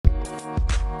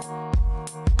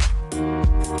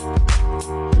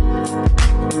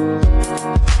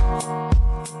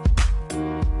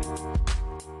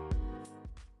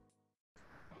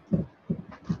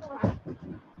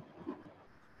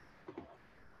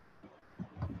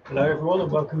Hello, everyone, and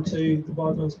welcome to the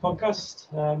Bardlands podcast.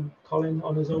 Colin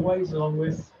on as always, along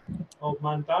with old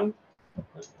man Dan.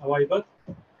 How are you, bud?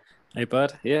 Hey,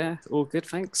 bud. Yeah, all good,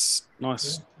 thanks.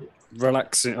 Nice, Yeah.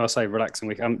 relaxing. I say relaxing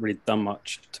week. I haven't really done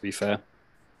much, to be fair.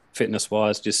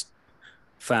 Fitness-wise, just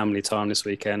family time this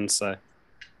weekend. So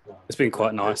No, it's been quite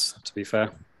good. nice, to be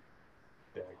fair.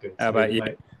 Yeah, good. How about you?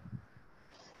 Mate?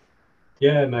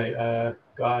 Yeah, mate.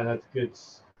 Got out and had a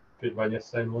good run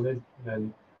yesterday morning, and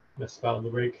then messed about on the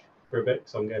rig for a bit,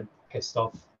 so I'm getting pissed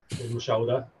off with my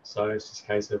shoulder. So it's just a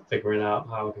case of figuring out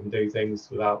how I can do things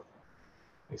without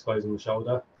exposing my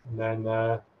shoulder. And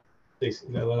then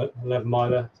decent little 11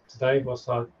 miler today, whilst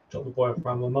I dropped the boy off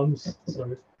around my mum's.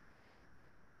 So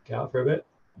get out for a bit.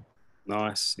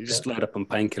 Nice. You just load up on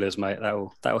painkillers, mate.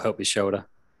 That'll help your shoulder.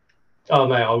 Oh,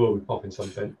 mate, I will be popping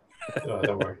something.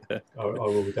 Don't worry. I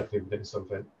will definitely be doing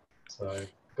something. So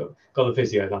got the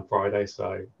physio on Friday,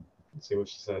 so let's see what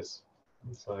she says.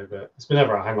 So, but it's been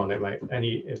never a hang on it, mate.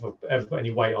 If I've ever put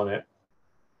any weight on it,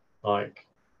 like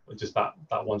just that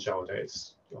one shoulder,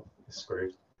 it's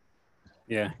screwed.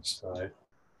 Yeah. So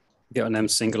Get on them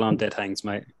single arm dead hangs,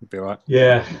 mate. You'll be all right.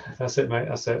 yeah, that's it, mate.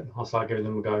 That's it. I'll start giving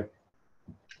them a go.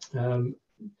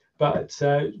 But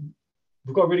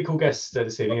we've got a really cool guest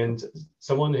this evening, and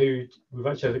someone who we've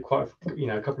actually had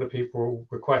a couple of people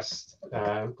request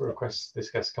this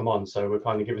guest come on. So we're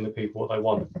kind of giving the people what they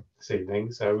want this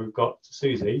evening. So we've got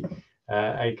Suzi,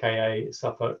 aka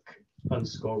Suffolk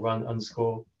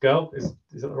 _run_girl. Is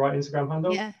that the right Instagram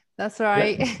handle? Yeah, that's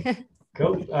right. Yeah.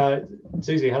 Cool.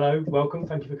 Suzi, hello, welcome.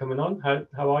 Thank you for coming on.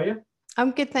 How are you?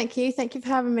 I'm good, thank you. Thank you for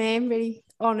having me. I'm really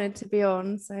honoured to be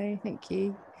on. So thank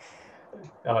you.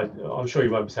 I'm sure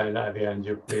you won't be saying that at the end.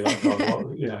 You'll be like,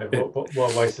 oh,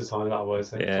 what a waste of time that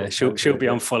was. Yeah, she'll be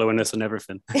unfollowing us and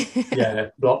everything. Yeah,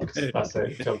 blocked. That's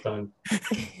it. Job done.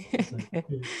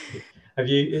 Have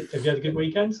you had a good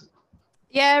weekend?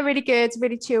 Yeah, really good.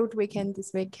 Really chilled weekend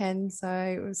this weekend. So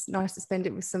it was nice to spend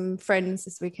it with some friends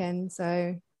this weekend.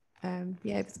 So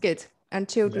yeah, it was good. And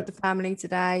chilled with the family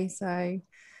today. So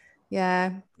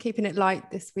yeah, keeping it light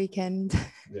this weekend.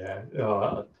 Yeah,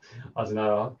 I don't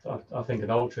know. I think an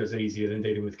ultra is easier than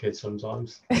dealing with kids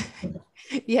sometimes.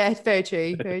 Yeah, it's very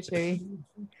true. Very true.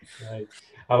 Right.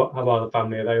 How about the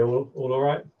family? Are they all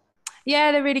right?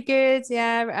 Yeah, they're really good.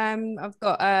 Yeah, I've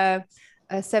got a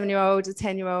 7-year-old, a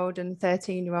 10-year-old, and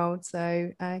 13-year-old.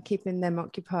 So keeping them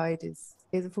occupied is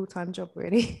a full-time job,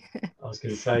 really. I was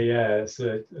going to say, yeah,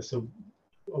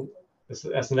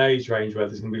 that's an age range where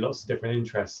there's going to be lots of different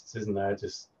interests, isn't there?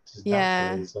 Just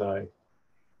yeah, naturally. So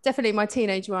definitely, my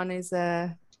teenage one is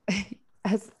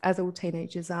as all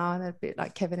teenagers are. They're a bit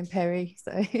like Kevin and Perry.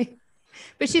 So,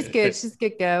 but she's good. She's a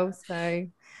good girl. So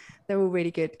they're all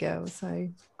really good girls. So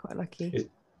quite lucky.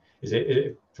 Is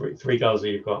it three girls that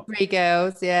you've got? 3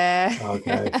 girls, yeah.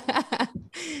 Okay.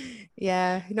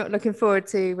 Yeah, not looking forward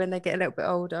to when they get a little bit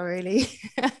older, really.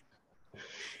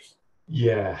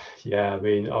 Yeah. I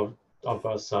mean, I've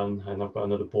got a son and I've got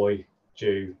another boy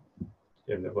due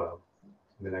in the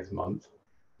next month.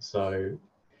 So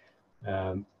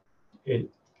it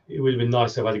would have been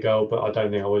nice to have had a girl, but I don't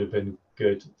think I would have been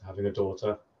good having a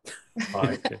daughter.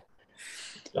 Like,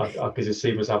 I could just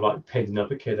see myself like pinning up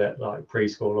a kid at like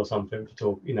preschool or something for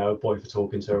talk, a boy for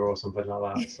talking to her or something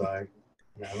like that. So,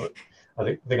 I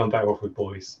think I'm better off with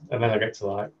boys, and then I get to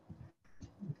like,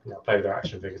 play with their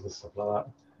action figures and stuff like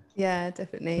that. Yeah,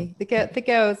 definitely. The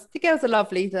girls are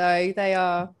lovely though. They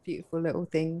are beautiful little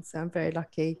things. So I'm very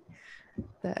lucky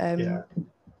that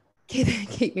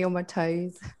keep me on my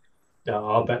toes. Yeah,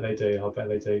 I bet they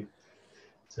do.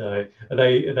 So are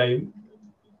they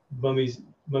mummy's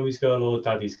girl or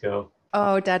daddy's girl?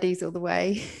 Oh, daddy's all the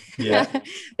way. Yeah.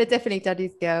 They're definitely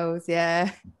daddy's girls.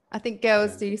 Yeah. I think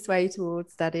girls do sway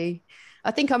towards daddy.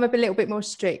 I think I'm a little bit more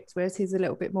strict, whereas he's a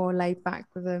little bit more laid back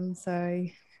with them. So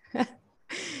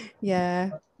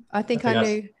yeah. I think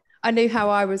I knew how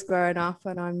I was growing up,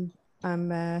 and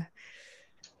I'm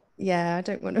yeah, I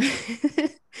don't want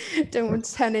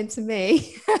to turn into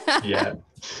me. Yeah.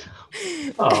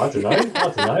 Oh, I don't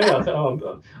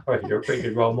know. I reckon you're a pretty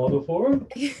good role model for him.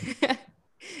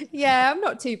 Yeah, I'm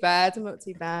not too bad.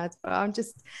 But I'm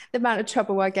just the amount of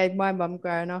trouble I gave my mum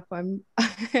growing up.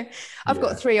 I've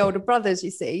got 3 older brothers,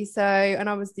 you see. So, and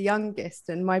I was the youngest,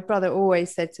 and my brother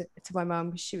always said to my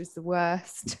mum, she was the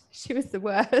worst. She was the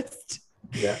worst.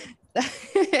 Yeah.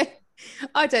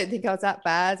 I don't think I was that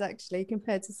bad actually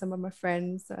compared to some of my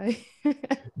friends. So.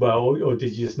 Well, or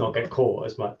did you just not get caught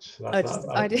as much?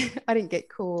 I didn't get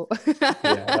caught.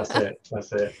 Yeah,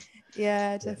 that's it.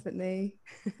 Yeah, definitely.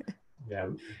 Yeah,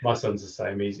 my son's the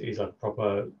same. He's like a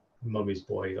proper mummy's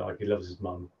boy. Like he loves his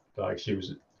mum. Like she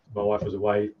was my wife was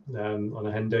away on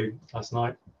a hen do last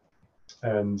night,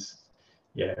 and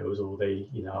yeah, it was all the,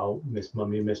 I'll miss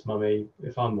mummy.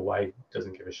 If I'm away,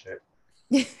 doesn't give a shit.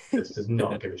 Just does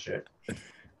not give a shit.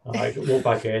 I walk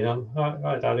back in, all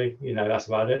right, daddy, that's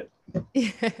about it.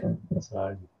 Yeah.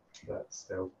 So, but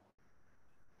still.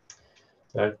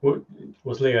 So,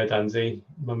 was Leo Danzy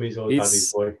mummy's or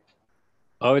daddy's boy?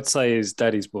 I would say he's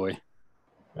daddy's boy.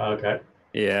 Okay.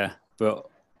 Yeah, but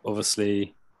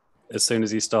obviously, as soon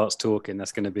as he starts talking,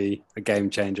 that's going to be a game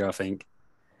changer, I think,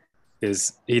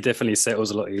 because he definitely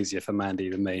settles a lot easier for Mandy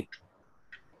than me.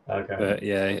 Okay. But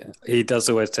yeah, he does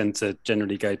always tend to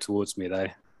generally go towards me though,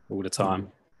 all the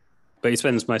time. But he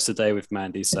spends most of the day with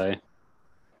Mandy, so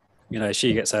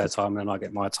she gets her time and I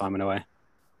get my time in a way.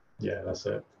 Yeah, that's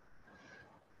it.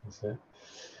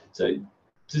 So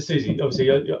Suzi, obviously,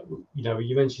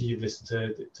 you mentioned you've listened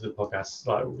to the podcast.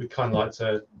 Like, we kind of like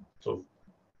to sort of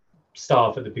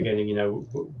start off at the beginning.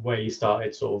 Where you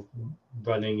started, sort of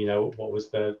running. What was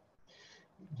the,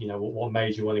 what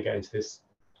made you want to get into this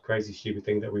crazy, stupid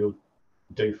thing that we all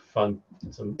do for fun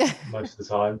most of the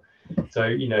time.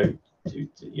 So,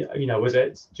 was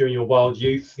it during your wild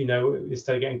youth,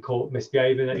 instead of getting caught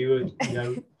misbehaving, that you were,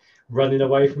 running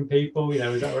away from people?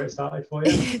 Is that where it started for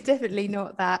you? Definitely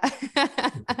not that.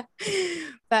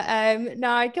 But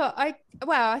no, I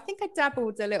think I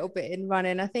dabbled a little bit in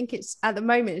running. I think it's, at the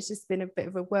moment, it's just been a bit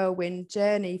of a whirlwind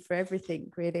journey for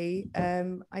everything, really.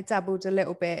 I dabbled a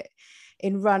little bit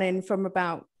in running from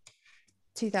about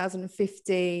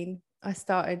 2015. I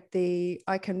started the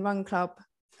I Can Run Club.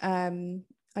 I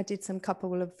did some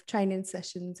couple of training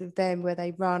sessions with them where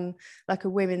they run like a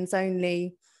women's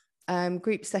only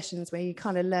group sessions where you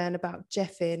kind of learn about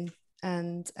jeffing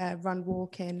and run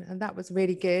walking, and that was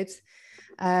really good.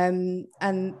 And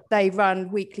they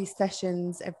run weekly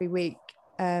sessions every week,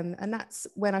 and that's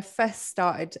when I first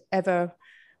started ever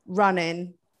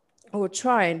running, or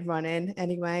trying running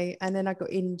anyway. And then I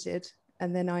got injured,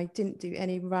 and then I didn't do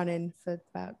any running for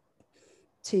about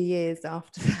 2 years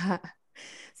after that.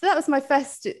 So that was my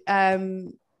first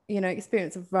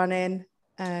experience of running,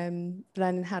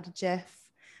 learning how to jeff.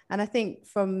 And I think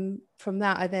from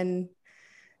that, I then,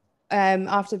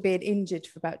 after being injured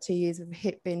for about 2 years with a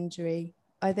hip injury,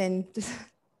 I then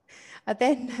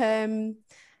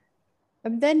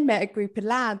met a group of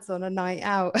lads on a night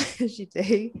out, as you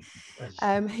do,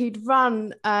 who'd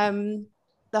run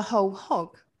the whole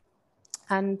hog.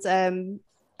 And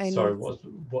sorry,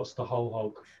 what's the whole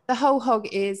hog? The whole hog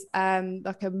is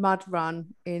like a mud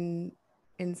run in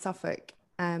Suffolk,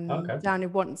 Okay. down in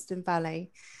Wanston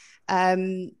Valley.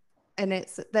 And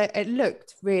it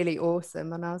looked really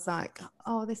awesome, and I was like,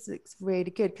 oh, this looks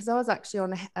really good, because I was actually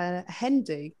on a hen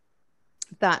do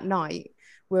that night.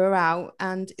 We were out,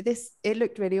 and it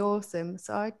looked really awesome.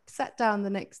 So I sat down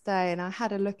the next day and I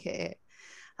had a look at it,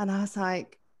 and I was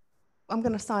like, I'm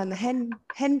going to sign the hen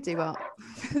do up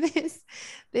for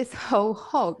this whole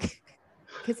hog,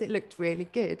 because it looked really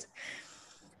good.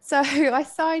 So I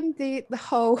signed the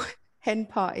whole hen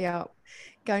party up,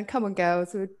 going, come on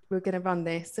girls, we're going to run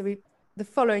this. So the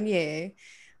following year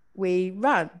we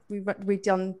done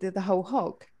the whole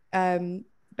hog. Bearing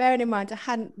in mind I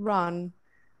hadn't run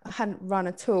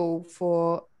at all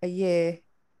for a year.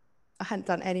 I hadn't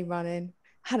done any running,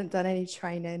 hadn't done any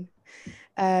training,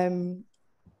 and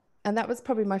that was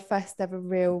probably my first ever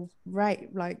real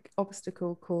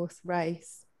obstacle course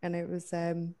race. And it was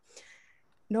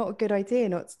not a good idea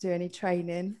not to do any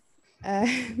training,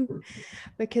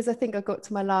 because I think I got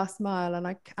to my last mile and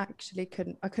I actually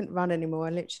couldn't run anymore. I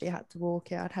literally had to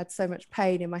walk it. I'd had so much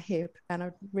pain in my hip, and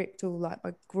I'd ripped all like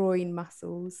my groin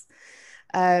muscles.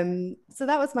 So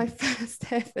that was my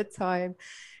first ever time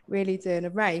really doing a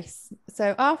race.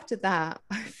 So after that,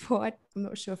 I thought, I'm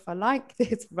not sure if I like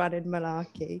this running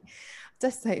malarkey. I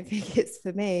just don't think it's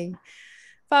for me.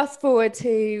 Fast forward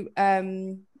to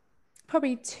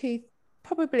probably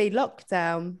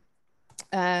lockdown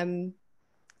kind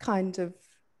of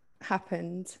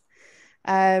happened,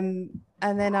 and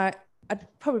then I'd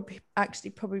probably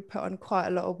put on quite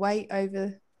a lot of weight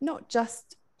over not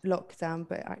just lockdown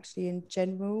but actually in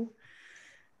general,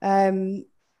 and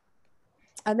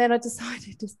then I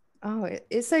decided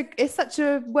it's such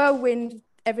a whirlwind,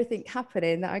 everything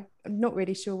happening, that I'm not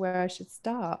really sure where I should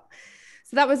start.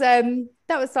 So that was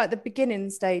like the beginning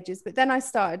stages. But then I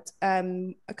started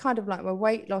a kind of like my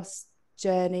weight loss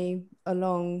journey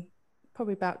along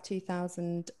probably about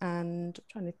 2000 and I'm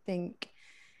trying to think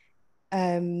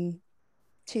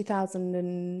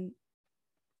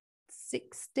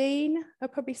 2016 I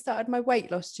probably started my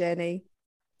weight loss journey.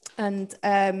 And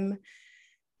I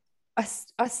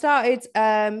started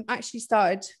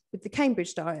with the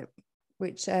Cambridge diet,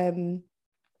 which I don't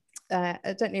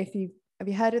know if have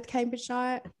you heard of the Cambridge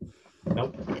diet?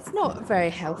 Nope. It's not a very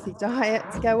healthy diet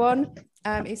to go on.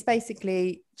 It's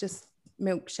basically just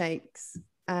milkshakes.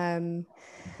 But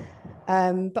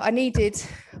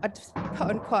I'd put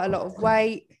on quite a lot of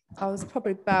weight.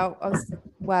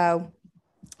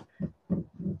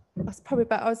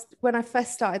 When I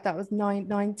first started, that was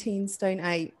 19 stone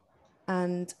 8.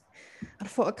 And I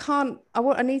thought,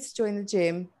 I need to join the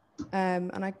gym.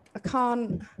 And I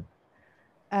can't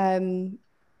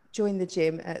join the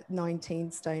gym at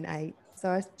 19 stone 8. So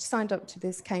I signed up to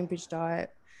this Cambridge diet,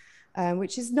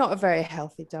 which is not a very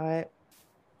healthy diet.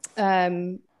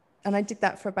 And I did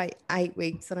that for about 8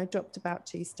 weeks and I dropped about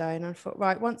 2 stone. And I thought,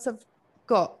 right, once I've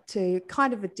got to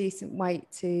kind of a decent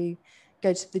weight to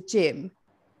go to the gym,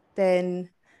 then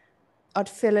I'd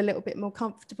feel a little bit more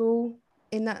comfortable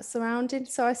in that surrounding.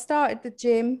 So I started the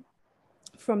gym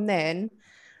from then.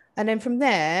 And then from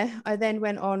there, I then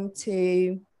went on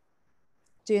to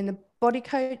doing the body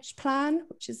coach plan,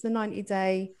 which is the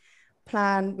 90-day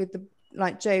plan with the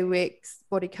Joe Wicks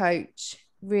body coach.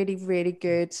 Really, really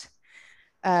good.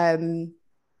 Really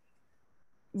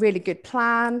good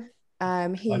plan. I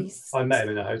met him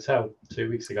in a hotel 2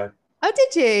 weeks ago. Oh,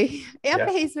 did you? Yeah.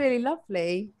 He's really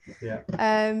lovely. Yeah.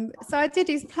 So I did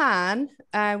his plan,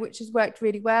 which has worked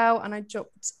really well, and I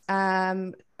dropped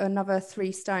another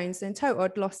 3 stones. So in total,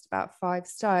 I'd lost about 5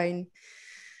 stone.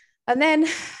 And then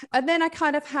I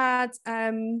kind of had,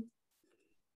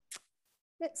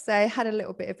 let's say, had a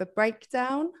little bit of a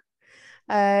breakdown.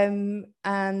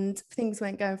 And things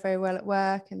weren't going very well at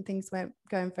work, and things weren't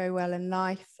going very well in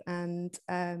life. And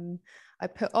I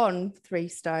put on 3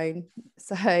 stone.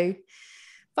 So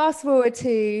fast forward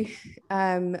to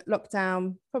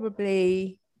lockdown,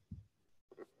 probably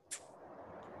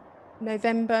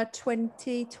November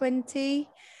 2020.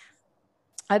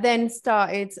 I then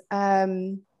started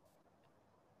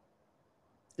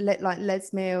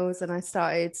Les Mills, and I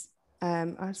started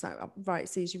I was like, right,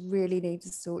 Suzi, you really need to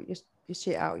sort your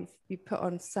shit out. You put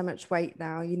on so much weight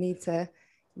now, you need to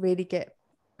really get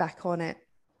back on it.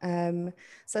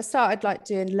 So I started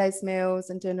doing Les Mills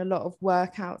and doing a lot of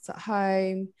workouts at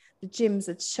home. The gyms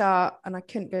had shut and I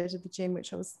couldn't go to the gym,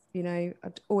 which I was,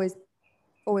 I'd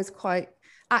always quite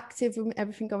active with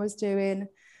everything I was doing.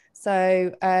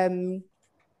 So I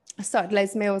started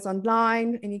Les Mills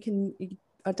online, and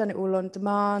I've done it all on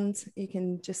demand. You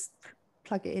can just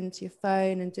plug it into your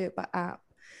phone and do it by app.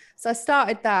 So I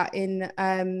started that in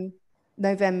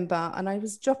November, and I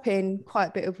was dropping quite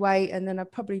a bit of weight, and then I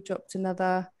probably dropped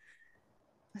I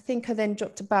then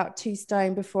dropped about 2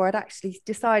 stone before I'd actually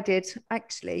decided, I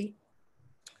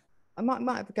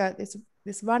might have a go at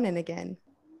this running again.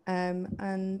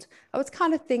 And I was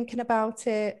kind of thinking about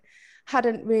it,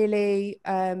 hadn't really,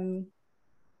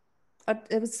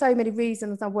 there was so many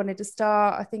reasons I wanted to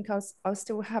start. I think I was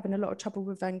still having a lot of trouble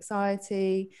with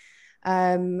anxiety.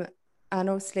 And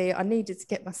obviously I needed to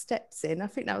get my steps in. I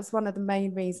think that was one of the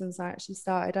main reasons I actually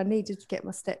started. I needed to get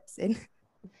my steps in.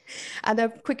 And the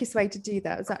quickest way to do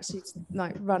that was actually to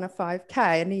run a 5K.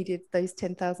 I needed those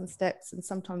 10,000 steps. And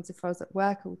sometimes if I was at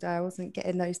work all day, I wasn't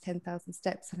getting those 10,000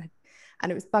 steps, and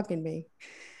it was bugging me.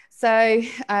 So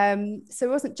it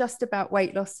wasn't just about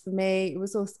weight loss for me. It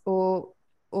was also,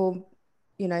 or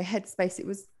headspace. It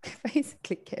was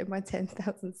basically getting my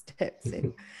 10,000 steps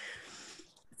in.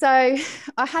 So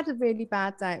I had a really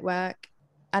bad day at work,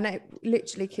 and it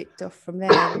literally kicked off from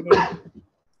there. Really.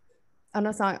 And I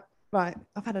was like, right,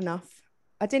 I've had enough.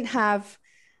 I didn't have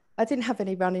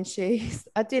any running shoes.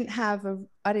 I didn't have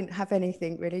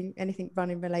anything really, anything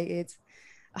running related.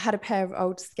 I had a pair of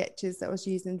old Skechers that I was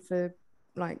using for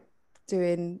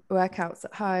doing workouts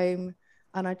at home.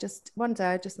 And one day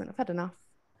I just went, I've had enough.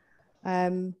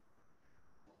 I'm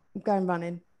going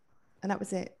running. And that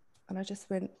was it. And I just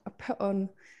went, I put on,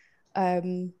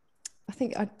 it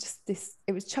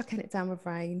was chucking it down with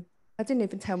rain. I didn't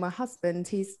even tell my husband.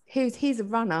 He's a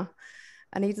runner,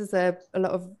 and he does a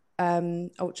lot of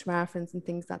ultra marathons and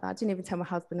things like that. I didn't even tell my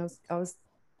husband I was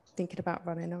thinking about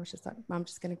running. I was just like, I'm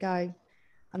just going to go.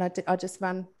 And I just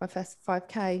ran my first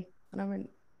 5K, and I went,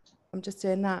 I'm just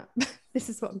doing that. This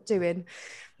is what I'm doing.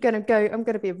 I'm going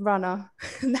to be a runner.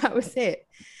 And that was it.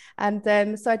 And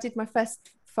so I did my first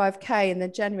 5K in the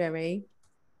January.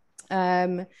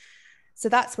 So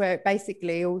that's where it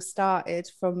basically all started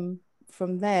from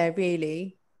there,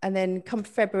 really. And then come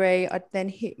February, I then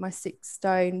hit my 6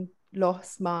 stone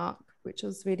loss mark, which I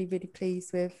was really, really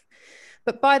pleased with.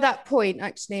 But by that point,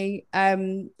 actually,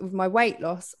 with my weight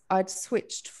loss, I'd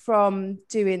switched from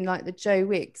doing the Joe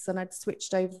Wicks, and I'd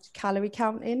switched over to calorie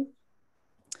counting.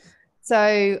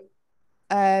 So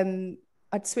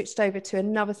I'd switched over to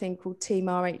another thing called Team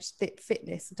RH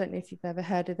Fitness. I don't know if you've ever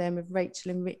heard of them, of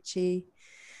Rachel and Richie.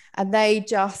 And they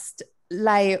just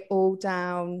lay it all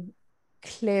down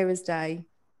clear as day,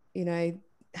 you know,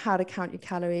 how to count your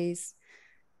calories,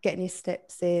 getting your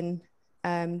steps in,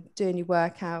 doing your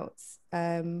workouts,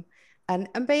 and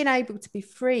being able to be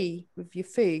free with your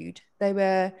food.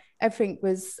 Everything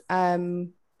was,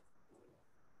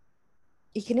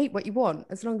 you can eat what you want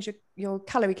as long as you're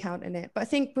calorie counting it. But I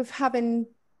think with having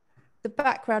the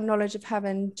background knowledge of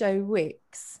having Joe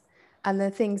Wicks and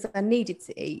the things that I needed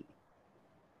to eat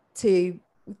to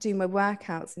do my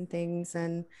workouts and things,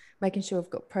 and making sure I've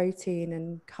got protein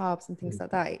and carbs and things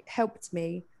like that, it helped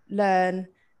me learn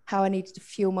how I needed to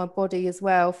fuel my body as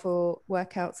well for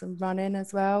workouts and running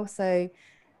as well. So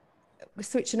we're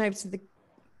switching over to the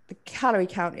calorie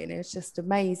counting is just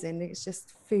amazing. It's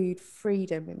just food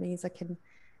freedom. It means I can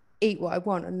eat what I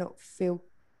want and not feel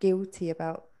guilty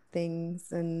about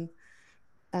things. And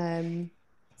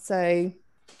so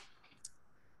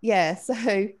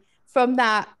from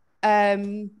that,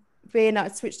 being I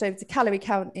switched over to calorie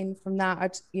counting, from that I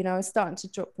was starting to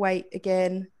drop weight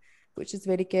again, which is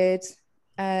really good.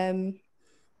 And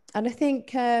I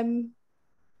think I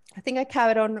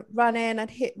carried on running.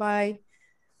 My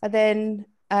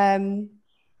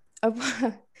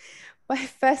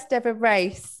first ever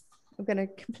race, I'm going to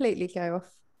completely go off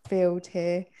field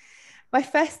here. My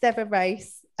first ever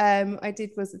race I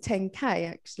did was a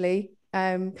 10K actually,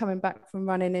 coming back from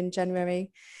running in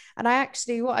January. And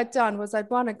what I'd done was I'd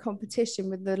won a competition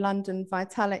with the London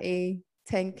Vitality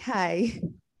 10K.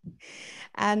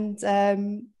 And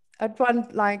I'd won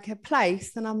like a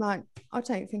place, and I'm like, I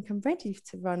don't think I'm ready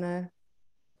to run a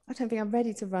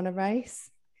race.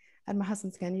 And my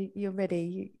husband's going, you're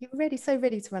ready. You're ready, so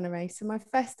ready to run a race. And my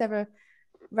first ever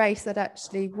race I'd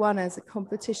actually won as a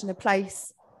competition, a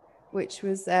place, which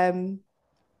was a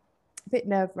bit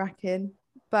nerve-wracking,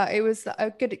 but it was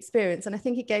a good experience. And I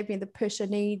think it gave me the push I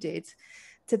needed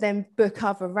to then book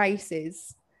other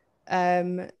races.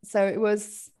 So it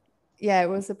was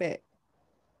a bit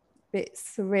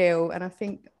surreal. And I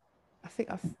think I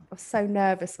was so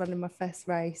nervous running my first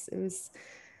race. It was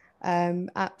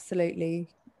absolutely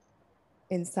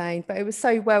insane, but it was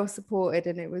so well supported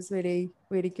and it was really,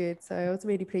 really good. So I was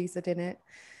really pleased I did it.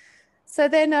 So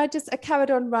then I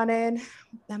carried on running.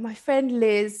 And my friend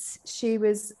Liz, she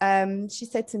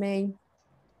said to me,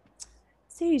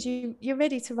 Suzi, you're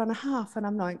ready to run a half? And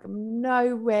I'm like, I'm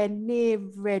nowhere near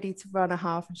ready to run a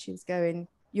half. And she was going,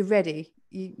 you're ready.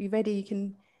 You're ready.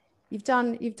 You've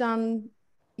done your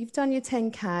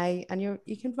 10K and you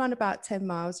can run about 10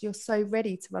 miles. You're so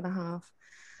ready to run a half.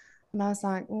 And I was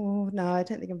like, oh no, I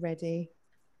don't think I'm ready.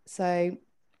 So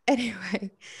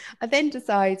anyway, I then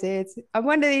decided, I'm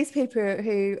one of these people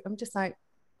who I'm just like,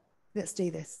 let's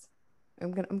do this.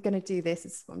 I'm gonna do this.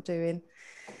 This is what I'm doing.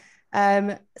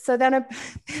 So then I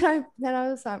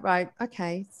was like, right,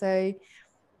 okay. So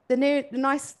the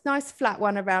nice flat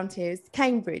one around here is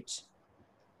Cambridge.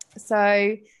 So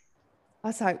I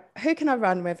was like, who can I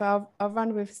run with? I'll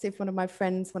run with, see if one of my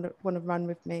friends want to run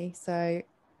with me. So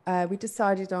we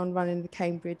decided on running the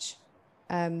Cambridge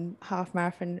half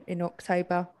marathon in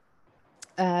October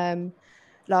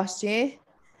last year.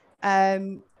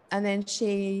 And then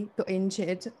she got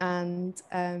injured and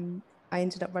I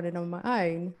ended up running on my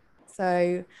own.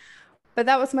 So, but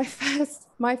that was my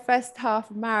first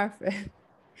half marathon.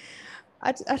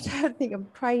 I don't think I'm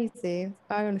crazy.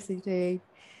 I honestly do.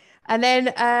 And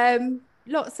then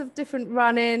lots of different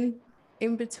running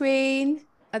in between.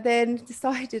 I then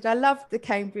decided I loved the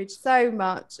Cambridge so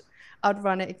much, I'd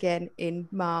run it again in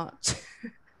March,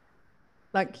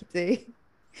 like you do.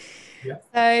 Yeah.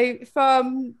 So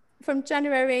from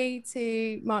January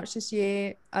to March this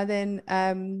year, I then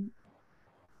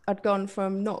I'd gone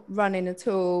from not running at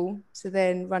all to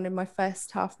then running my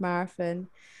first half marathon.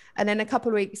 And then a couple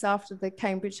of weeks after the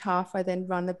Cambridge half, I then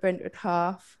ran the Brentwood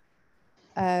half.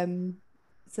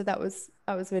 So that was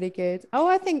really good.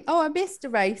 I missed a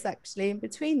race actually in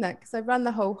between that because I ran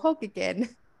the whole hog again.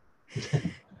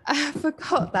 I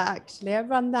forgot that actually. I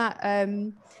ran that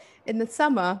in the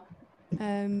summer.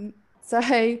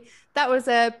 So that was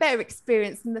a better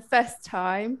experience than the first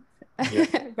time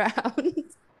round.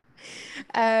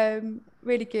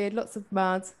 Really good, lots of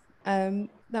mud. I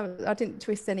didn't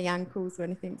twist any ankles or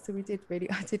anything, so I did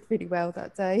really well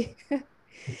that day.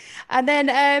 And then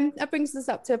that brings us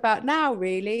up to about now,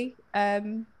 really.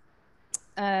 I've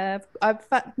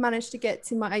managed to get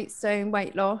to my 8 stone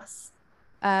weight loss.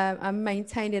 I'm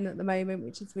maintaining at the moment,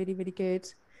 which is really, really good.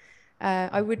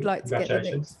 I would like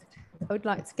to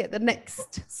get the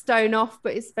next stone off,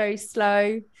 but it's very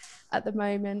slow at the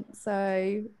moment.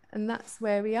 So and that's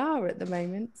where we are at the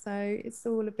moment. So it's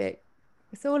all a bit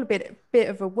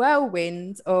of a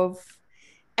whirlwind of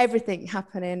everything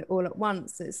happening all at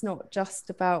once. It's not just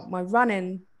about my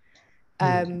running.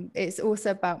 It's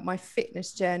also about my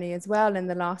fitness journey as well in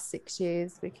the last 6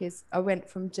 years, because I went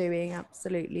from doing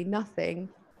absolutely nothing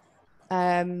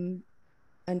and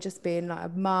just being like a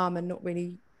mum and not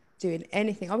really doing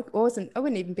anything. I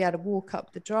wouldn't even be able to walk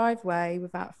up the driveway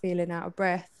without feeling out of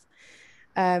breath,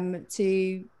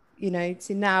 to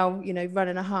now,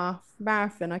 running a half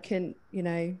marathon. I couldn't,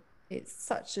 it's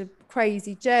such a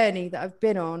crazy journey that I've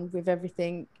been on with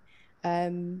everything.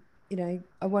 I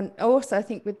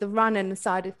think with the running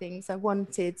side of things,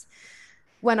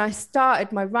 when I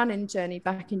started my running journey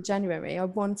back in January, I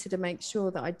wanted to make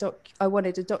sure that I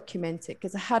wanted to document it,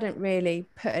 because I hadn't really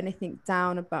put anything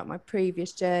down about my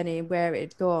previous journey and where it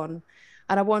had gone.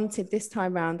 And I wanted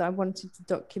to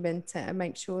document it and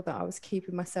make sure that I was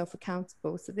keeping myself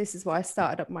accountable. So this is why I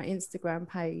started up my Instagram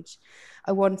page.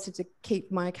 I wanted to keep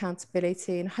my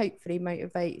accountability and hopefully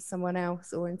motivate someone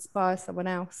else or inspire someone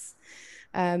else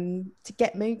to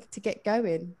get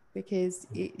going, because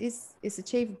it's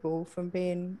achievable from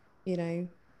being, nearly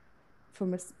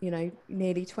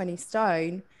 20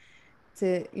 stone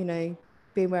to,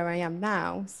 being where I am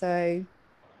now. So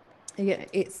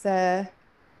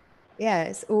yeah,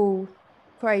 it's all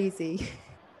crazy.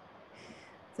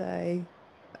 So,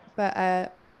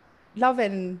 but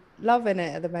loving it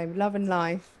at the moment, loving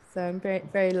life. So I'm very,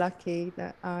 very lucky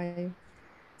that I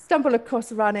stumble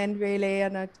across running, really,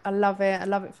 and I love it. I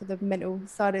love it for the mental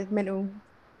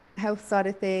health side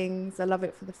of things. I love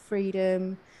it for the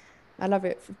freedom. I love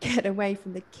it for getting away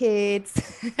from the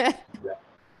kids.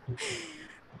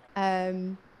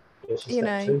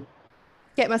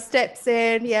 Get my steps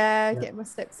in. Get my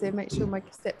steps in. Make sure my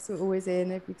steps are always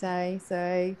in every day.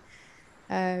 So,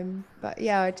 but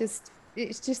yeah,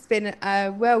 it's just been a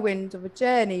whirlwind of a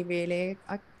journey, really.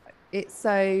 It's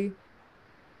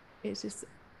just,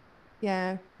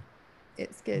 yeah,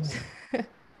 it's good.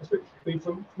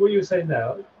 From what you were saying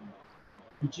now,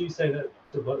 would you say that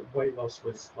the weight loss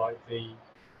was like the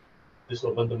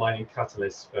sort of undermining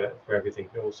catalyst for everything?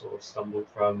 It all sort of stumbled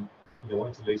from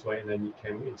wanting to lose weight, and then you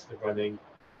came into the running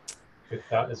with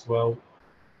that as well.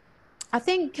 I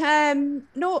think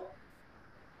not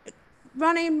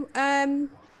running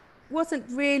wasn't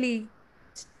really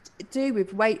to do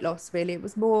with weight loss, really. It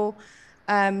was more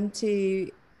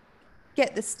to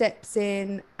get the steps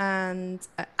in and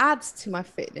add to my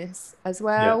fitness as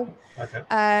well. Okay.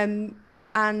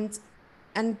 And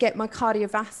get my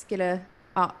cardiovascular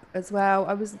up as well.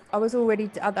 I was already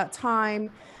at that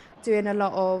time doing a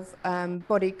lot of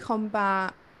body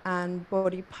combat and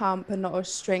body pump and a lot of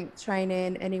strength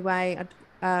training anyway.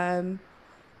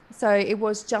 So it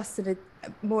was just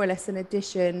more or less an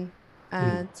addition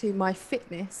to my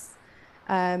fitness,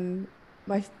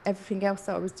 everything else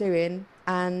that I was doing.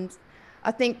 And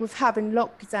I think with having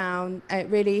lockdown, it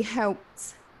really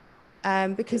helped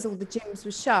because all the gyms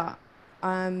were shut.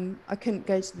 I couldn't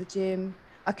go to the gym.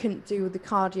 I couldn't do all the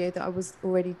cardio that I was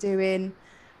already doing.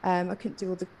 I couldn't do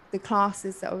all the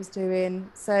classes that I was doing.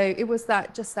 So it was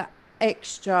that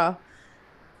extra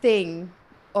thing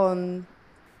on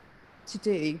to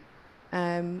do.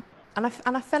 And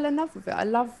I fell in love with it. I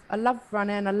love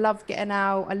running. I love getting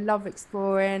out. I love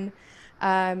exploring.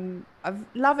 I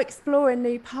love exploring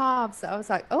new paths. I was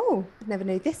like, oh, I never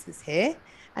knew this was here.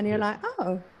 And you're like,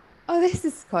 oh, this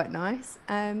is quite nice.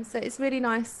 So it's really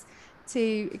nice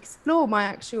to explore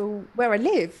where I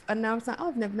live. And I was like, oh,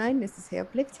 I've never known this is here.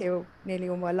 I've lived here nearly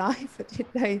all my life. I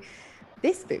didn't know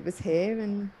this bit was here.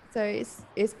 And so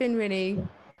it's been really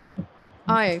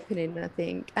eye-opening, I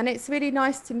think. And it's really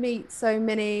nice to meet so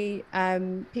many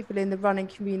people in the running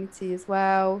community as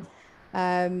well.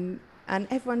 And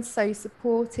everyone's so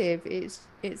supportive. It's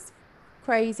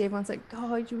crazy. Everyone's like,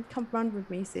 God, you would come run with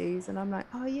me, Suze. And I'm like,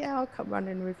 oh yeah, I'll come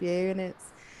running with you. And it's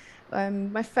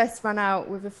my first run out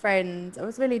with a friend. I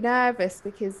was really nervous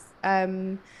because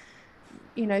first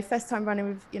time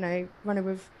running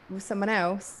with someone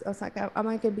else. I was like, am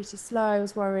I going to be too slow? I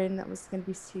was worrying that I was going to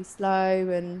be too slow,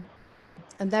 and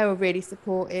they were really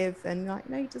supportive and like,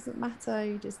 no, it doesn't matter.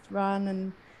 You just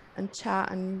run and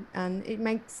chat, and it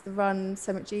makes the run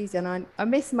so much easier. And I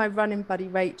miss my running buddy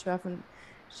Rachel. I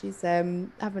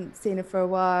haven't seen her for a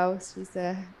while.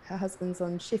 Her husband's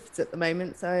on shifts at the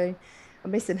moment, so I'm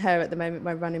missing her at the moment,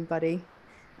 my running buddy.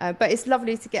 But it's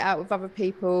lovely to get out with other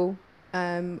people.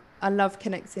 I love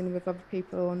connecting with other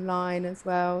people online as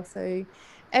well. So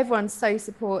everyone's so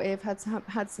supportive.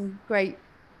 Had some great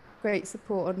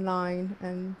support online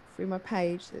and through my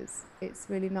page. It's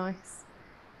really nice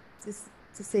to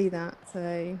see that.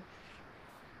 So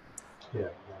Yeah,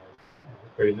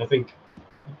 brilliant. I think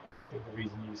the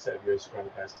reason you set up your Instagram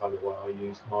account is kind of why I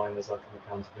use mine as like an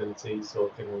accountability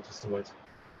sort of thing, or just somewhere to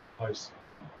post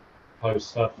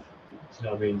stuff. Do you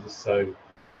know what I mean? Just so,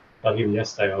 like even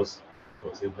yesterday, I was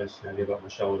obviously mentioning about my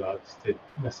shoulder. I just did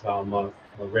mess about on my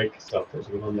rig stuff that's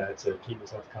been on there to keep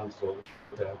myself accountable.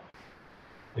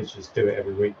 It's just do it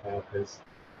every week now because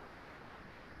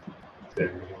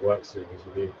it works through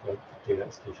with you. Like, do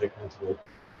that to keep you accountable.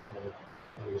 I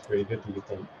think it's really good that you've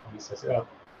done. You set it up.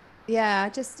 Yeah,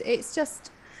 it just,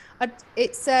 I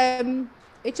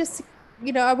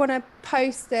want to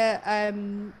post it,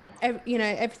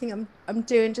 everything I'm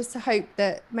doing, just to hope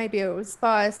that maybe it will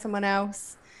inspire someone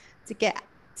else to get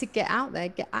out there,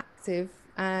 get active,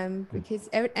 because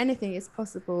anything is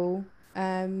possible.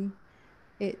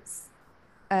 It's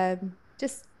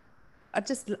just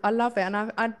I love it, and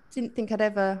I didn't think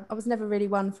I was never really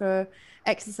one for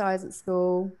exercise at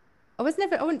school. I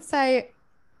wouldn't say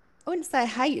I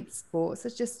hated sports.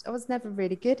 I was never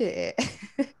really good at it,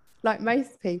 like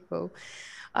most people.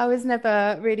 I was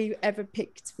never really ever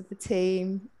picked for the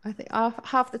team. I think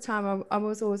half the time I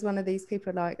was always one of these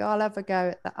people like, oh, I'll have a go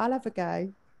at that. I'll have a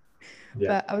go, Yeah.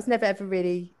 but I was never ever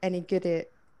really any good at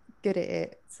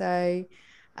it. So,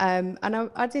 and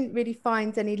I didn't really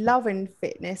find any love in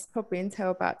fitness probably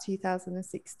until about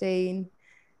 2016.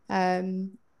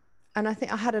 And I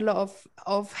think I had a lot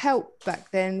of help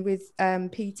back then with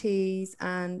PTs,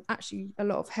 and actually a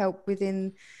lot of help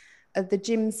within the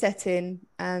gym setting,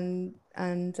 and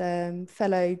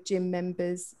fellow gym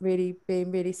members really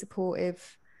being really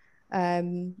supportive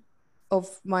um, of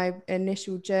my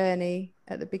initial journey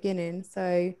at the beginning.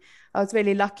 So I was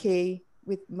really lucky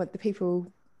with the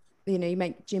people, you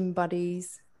make gym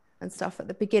buddies and stuff at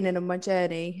the beginning of my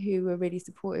journey who were really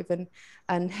supportive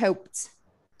and helped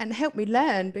me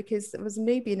learn, because I was a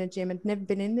newbie in a gym. I'd never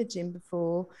been in the gym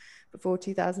before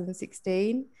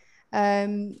 2016.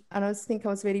 And I think I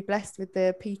was really blessed with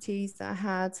the PTs that I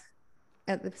had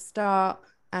at the start,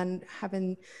 and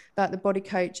having like the body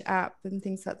coach app and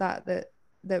things like that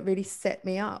really set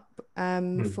me up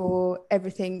for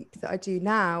everything that I do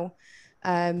now.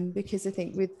 Because I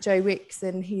think with Joe Wicks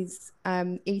and his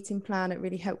eating plan, it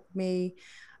really helped me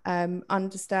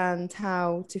understand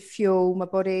how to fuel my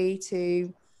body,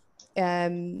 to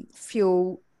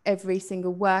fuel every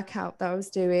single workout that I was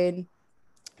doing,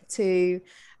 to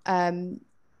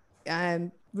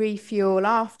refuel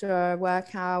after a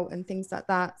workout and things like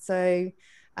that. So,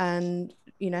 and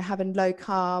having low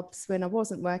carbs when I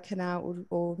wasn't working out,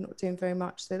 or not doing very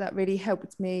much. So that really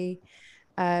helped me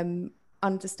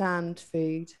understand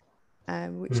food,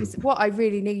 which is what I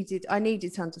really needed. I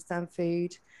needed to understand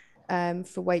food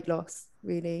for weight loss,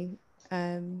 really.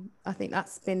 I think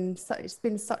it's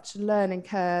been such a learning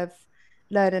curve,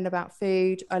 learning about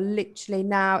food. I literally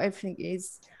now everything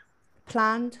is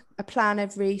planned. I plan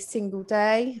every single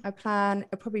day. I plan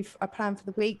for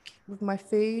the week with my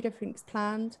food. Everything's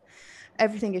planned.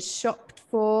 Everything is shopped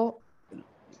for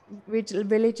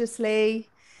religiously.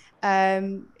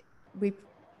 We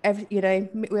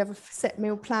we have a set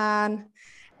meal plan.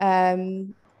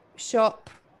 Shop,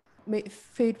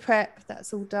 food prep,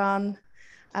 that's all done.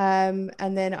 And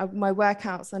then my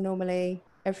workouts are normally,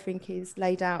 everything is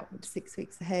laid out 6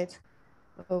 weeks ahead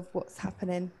of what's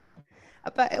happening.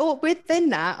 But within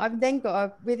that, I've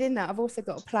also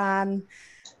got a plan,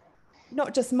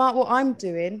 not just what I'm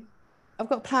doing. I've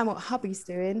got a plan what hubby's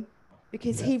doing,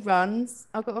 because he runs.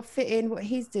 I've got to fit in what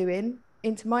he's doing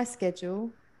into my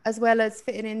schedule, as well as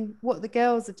fitting in what the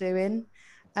girls are doing.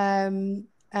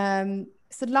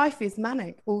 So life is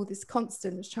manic, all this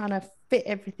constant trying to fit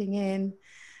everything in.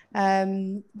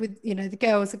 With the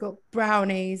girls have got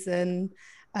brownies and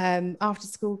after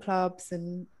school clubs,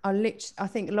 and I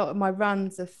think a lot of my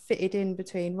runs are fitted in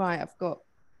between, right, I've got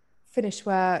finished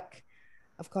work,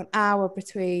 I've got an hour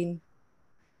between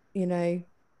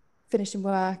finishing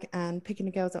work and picking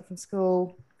the girls up from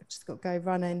school. I've just got to go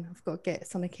running, I've got to get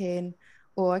something in,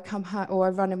 or I come home, or I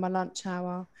run in my lunch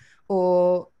hour,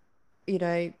 or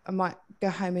I might go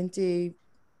home and do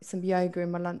some yoga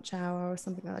in my lunch hour or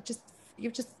something like that.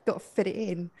 You've just got to fit it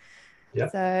in.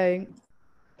 So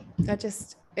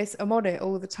I'm on it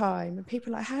all the time, and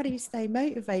people are like, how do you stay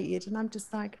motivated? And I'm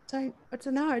just like, I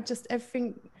don't know. Just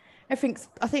everything's,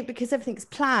 I think because everything's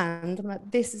planned, I'm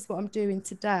like, this is what I'm doing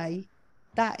today.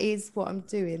 That is what I'm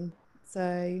doing.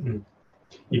 So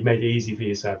you've made it easy for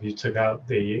yourself. You took out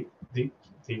the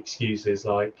excuses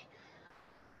like,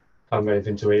 I'm going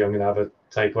anything to eat, I'm going to have a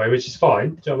takeaway, which is fine.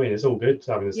 Do you know what I mean? It's all good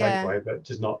having a takeaway, but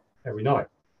just not every night.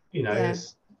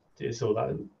 It's all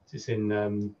that. It's in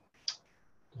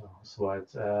what's the word?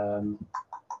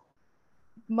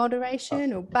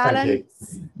 moderation or Thank you.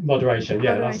 balance. Moderation,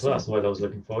 yeah, Moderation. that's the word I was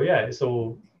looking for. Yeah, it's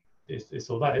all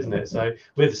that, isn't it? So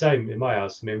we're the same in my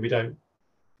house. I mean, we don't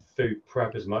food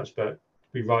prep as much, but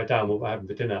we write down what we're having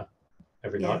for dinner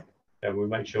every night, and we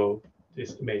make sure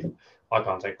it's me. I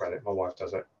can't take credit. My wife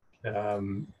does it. I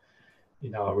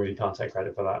really can't take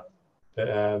credit for that. But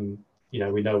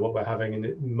we know what we're having,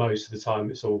 and most of the time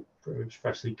it's all pretty much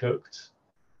freshly cooked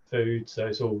food, so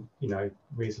it's all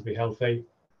reasonably healthy.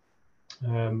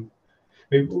 I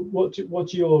mean, what do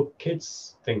your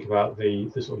kids think about the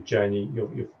sort of journey,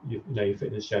 your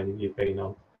fitness journey you've been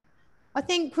on? I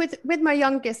think with my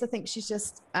youngest, I think she's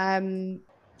just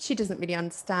she doesn't really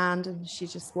understand, and she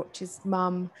just watches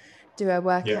mum do her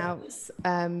workouts.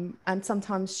 And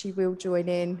sometimes she will join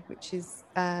in, which is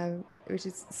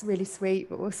really sweet,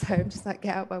 but also I'm just like,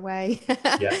 get out of my way.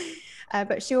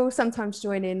 But she will sometimes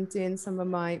join in doing some of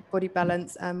my body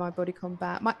balance and my body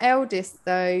combat. My eldest,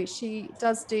 though, she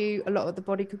does do a lot of the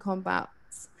body combat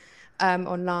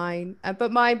online,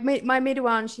 but my middle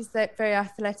one, she's very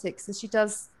athletic, so she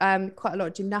does quite a lot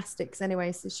of gymnastics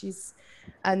anyway,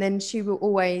 and then she will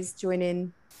always join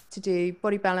in to do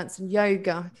body balance and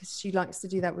yoga because she likes to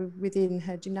do that within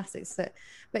her gymnastics.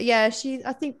 But yeah,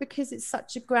 I think because it's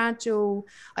such a gradual,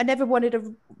 I never wanted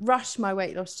to rush my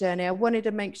weight loss journey. I wanted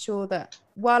to make sure that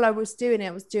while I was doing it,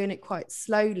 I was doing it quite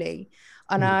slowly,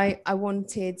 and I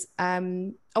wanted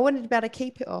to be able to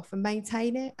keep it off and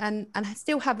maintain it and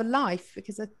still have a life,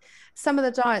 because some of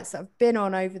the diets that I've been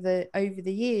on over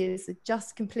the years are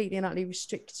just completely and utterly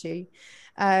restrict you.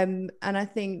 And I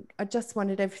think I just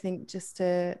wanted everything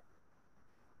so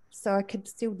I could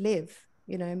still live,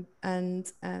 and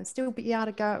still be able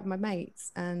to go out with my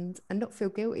mates and not feel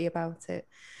guilty about it.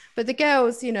 But the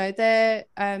girls,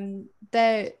 I'm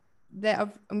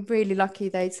really lucky.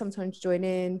 They sometimes join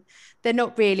in. They're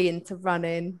not really into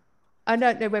running. I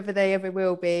don't know whether they ever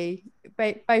will be.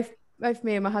 Both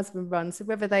me and my husband run, so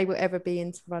whether they will ever be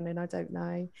into running, I don't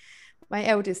know. My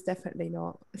eldest definitely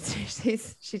not. She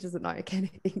doesn't like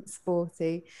anything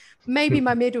sporty. Maybe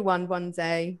my middle one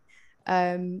day.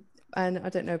 And I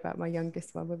don't know about my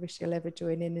youngest one, whether she'll ever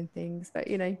join in and things, but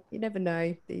you never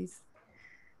know these.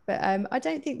 But I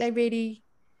don't think they really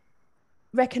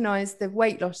recognize the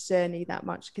weight loss journey that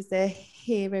much because they're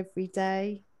here every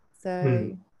day.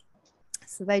 So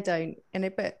they don't,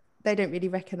 but they don't really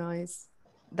recognize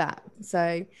that.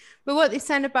 So, but what they're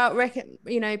saying about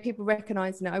people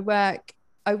recognizing it, I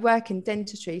work in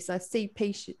dentistry, so I see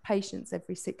patients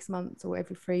every 6 months or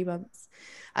every 3 months,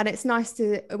 and it's nice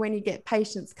to when you get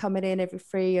patients coming in every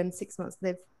 3 and 6 months,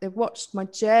 they've watched my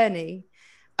journey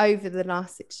over the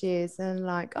last 6 years and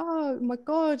like, oh my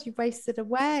God, you've wasted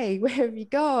away, where have you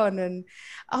gone? And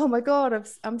oh my God,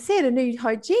 I'm seeing a new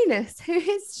hygienist, who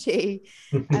is she?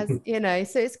 As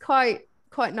so it's quite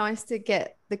nice to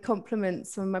get the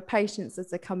compliments from my patients as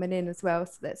they're coming in as well.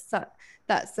 So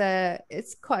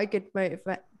it's quite a good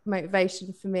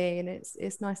motivation for me, and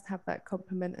it's nice to have that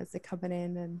compliment as they're coming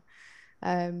in.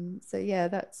 And so yeah,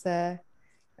 that's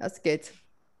good.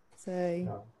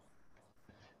 So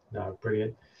no,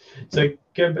 brilliant. So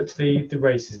going back to the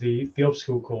races, the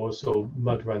obstacle course or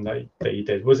mud run that you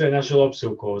did, was it an actual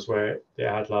obstacle course where it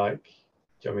had like, do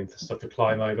you know what I mean, stuff to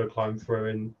climb over, climb through,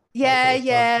 and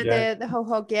the whole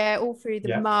hog, all through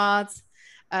the mud.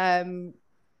 I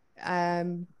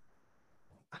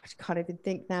can't even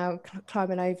think now,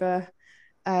 climbing over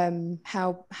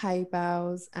hay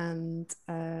bales and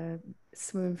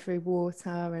swimming through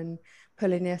water and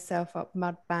pulling yourself up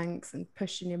mud banks and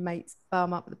pushing your mate's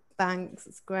bum up the banks.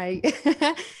 It's great.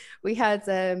 We had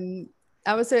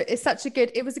it was a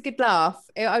good laugh.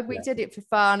 We did it for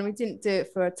fun. We didn't do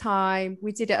it for a time.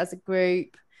 We did it as a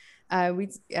group. So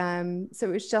it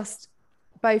was just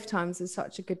both times was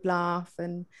such a good laugh.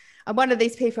 And I'm one of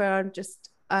these people, I'm just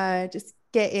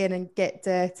get in and get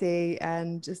dirty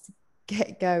and just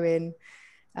get going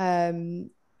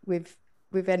with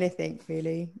anything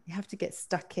really. You have to get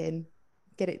stuck in,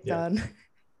 get it done.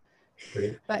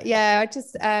 Brilliant. But yeah, I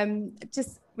just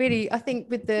really, I think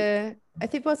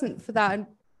if it wasn't for that,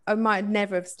 I might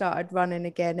never have started running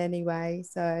again anyway.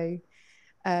 So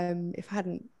if I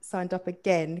hadn't signed up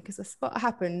again, because that's what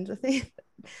happened. I think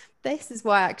this is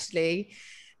why I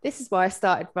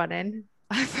started running.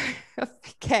 I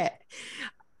forget.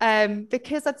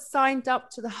 Because I'd signed up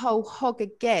to the whole hog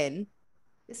again.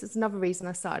 This is another reason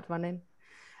I started running.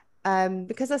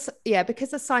 Because I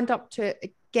signed up to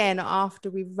it again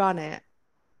after we run it.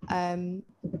 I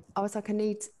was like,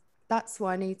 that's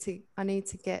why I need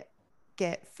to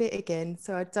get fit again,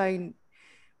 so I don't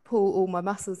pull all my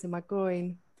muscles in my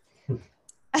groin.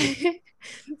 You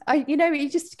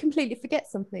just completely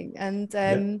forget something. And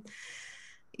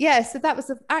yeah, so that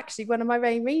was actually one of my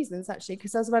main reasons, actually,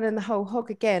 because I was running the whole hog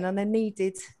again, and I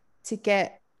needed to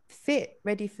get fit,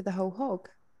 ready for the whole hog,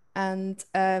 and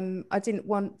I didn't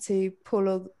want to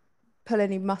pull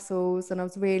any muscles, and I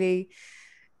was really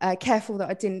careful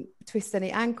that I didn't twist any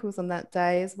ankles on that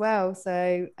day as well.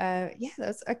 So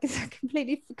yeah, I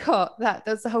completely forgot that.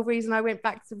 That's the whole reason I went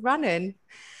back to running.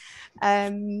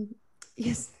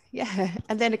 Yes, yeah,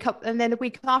 and then a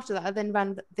week after that, I then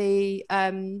ran the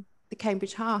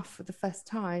Cambridge Half for the first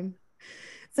time.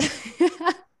 So,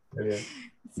 Brilliant.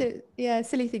 so yeah,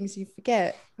 silly things you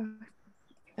forget.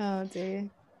 Oh dear.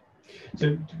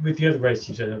 So with the other races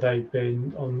you've done, have they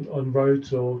been on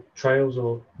roads or trails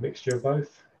or mixture of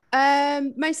both?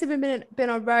 Most of them been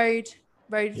on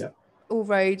Yeah. all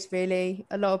roads really.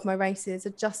 A lot of my races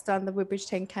are just done the Woodbridge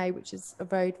 10K, which is a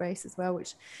road race as well,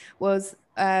 which was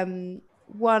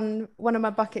one of my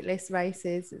bucket list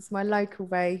races. It's my local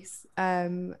race,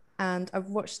 and I've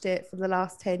watched it for the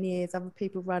last 10 years. Other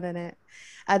people running it,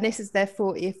 and this is their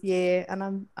 40th year.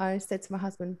 And I said to my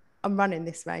husband, I'm running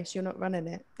this race. You're not running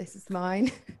it. This is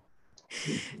mine.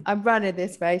 I'm running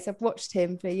this race. I've watched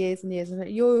him for years and years. I'm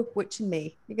like, you're watching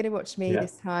me. You're going to watch me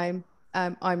this time.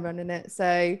 I'm running it.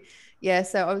 So yeah,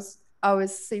 so I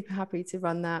was super happy to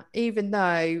run that, even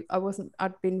though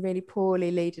I'd been really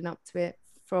poorly leading up to it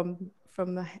from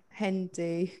the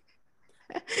Hindu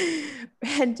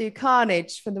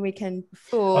carnage from the weekend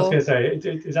before. I was going to say,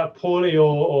 is that poorly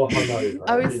or hungover?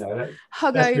 I was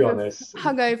let's be honest.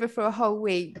 hungover for a whole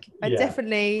week. I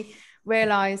definitely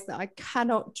realized that I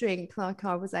cannot drink like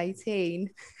I was 18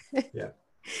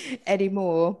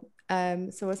 anymore. So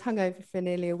I was hungover for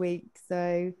nearly a week.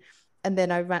 So, and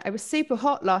then I ran. It was super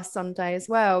hot last Sunday as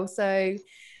well. So,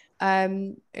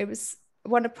 it was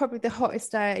one of probably the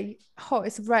hottest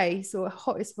race or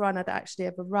hottest run I'd actually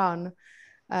ever run.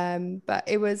 But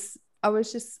I was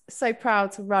just so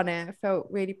proud to run it. I felt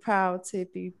really proud to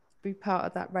be part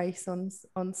of that race on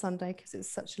Sunday, because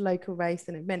it's such a local race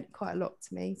and it meant quite a lot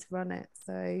to me to run it.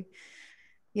 So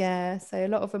yeah, so a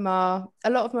lot of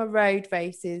my road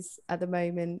races at the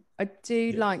moment. I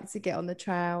do like to get on the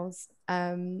trails,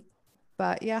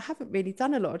 but yeah, I haven't really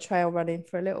done a lot of trail running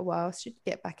for a little while. I should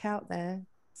get back out there.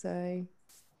 So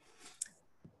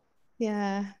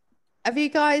yeah, have you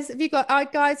guys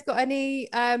got any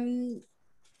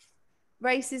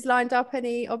races lined up,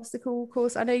 any obstacle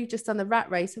course? I know you've just done the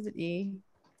rat race, haven't you?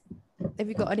 Have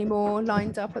you got any more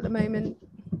lined up at the moment?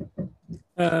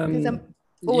 Because I'm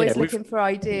always looking for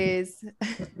ideas.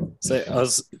 So I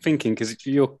was thinking, because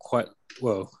you're quite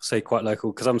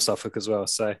local, because I'm Suffolk as well.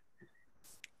 So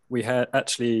we had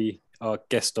actually our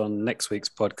guest on next week's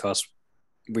podcast.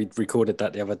 We recorded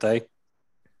that the other day,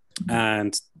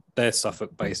 and they're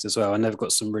Suffolk based as well, and they've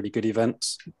got some really good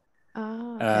events.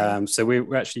 Okay. So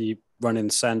we're actually running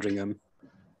Sandringham.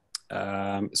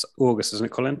 It's August, isn't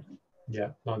it, Colin? Yeah,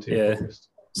 19th August.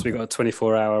 So we got a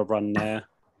 24-hour run there,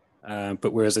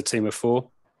 but we're as a team of 4.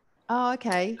 Oh,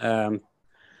 okay.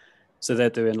 So they're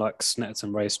doing like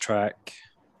Snetterton Racetrack,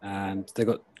 and they've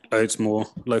got loads more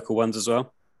local ones as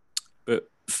well. But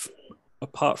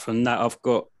apart from that, I've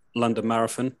got London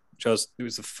Marathon, which it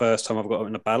was the first time I've got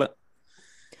in a ballot.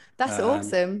 That's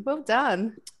awesome. Well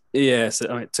done. Yeah,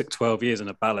 so it took 12 years in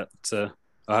a ballot. I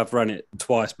have run it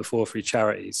twice before through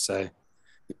charities, so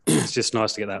it's just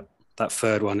nice to get that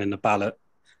third one in the ballot.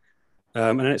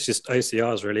 And then it's just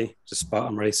OCRs really, just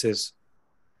Spartan races.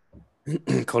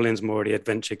 Colin's more the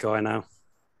adventure guy now,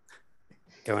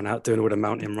 going out doing all the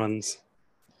mountain runs.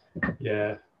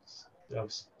 Yeah, I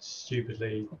was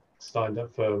stupidly signed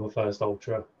up for my first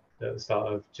ultra at the start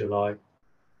of July.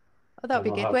 Oh, that'll be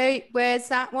good. Where's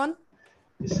that one?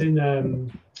 It's in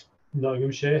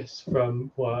Nottinghamshire. It's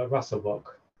from Rasselbach.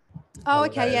 Oh,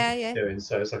 okay, yeah.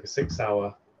 So it's like a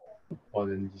 6-hour one,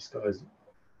 and you just got to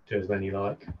do as many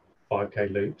like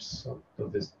 5K loops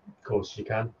of this course you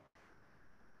can.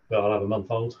 But I'll have a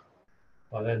month-old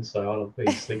by then, so I'll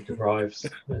be sleep deprived,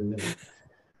 and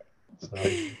so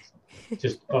I'm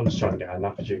just trying to get out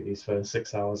nap duties for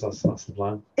 6 hours. That's the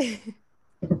plan.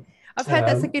 I've heard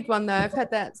that's a good one though. I've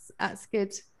heard that's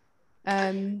good.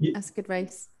 That's a good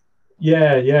race.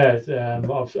 Yeah. I'm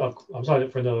signed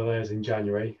up for another those in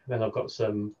January. Then I've got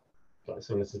some, like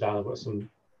similar to Dan, I've got some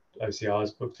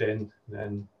OCRs booked in, and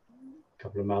then a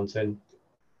couple of mountain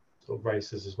sort of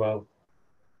races as well.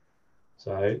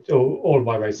 So all of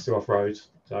my races are off road.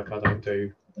 So I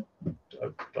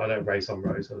don't race on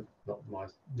roads.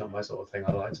 Not my sort of thing.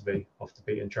 I like to be off the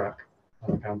beaten track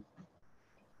when I can.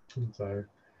 So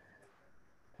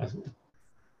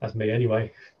that's me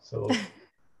anyway. So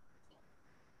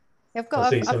I've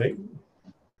got. something.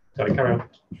 Sorry, carry on.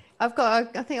 I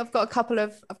think I've got a couple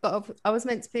of. I was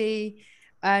meant to be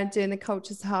doing the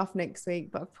Cultures half next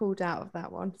week, but I've pulled out of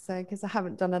that one. So because I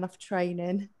haven't done enough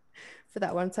training for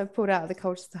that one, so I've pulled out of the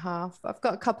Cultures half. I've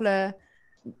got a couple of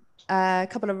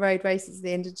road races at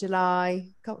the end of July,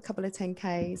 got a couple of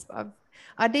 10Ks, but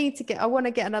I want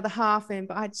to get another half in,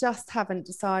 but I just haven't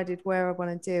decided where I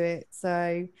want to do it.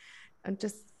 So I'm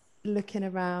just looking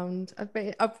around.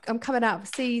 I'm coming out of a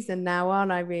season now,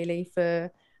 aren't I, really,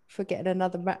 for getting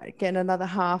another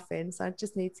half in. So I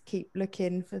just need to keep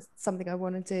looking for something I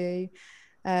want to do.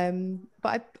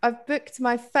 But I've booked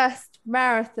my first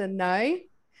marathon now.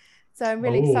 So I'm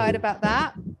really excited about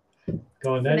that.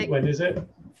 Go on then. When is it?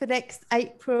 For next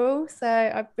April. So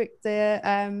I've booked the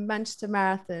Manchester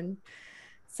Marathon.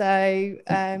 So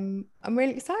I'm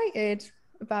really excited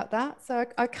about that. So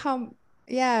I can't,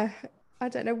 I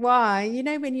don't know why. You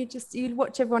know, when you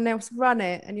watch everyone else run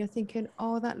it and you're thinking,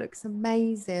 oh, that looks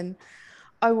amazing.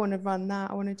 I want to run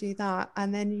that. I want to do that.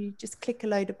 And then you just click a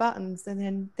load of buttons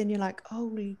and then you're like,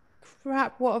 holy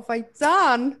crap, what have I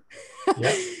done?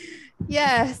 Yeah.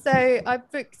 Yeah, so I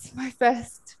booked my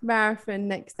first marathon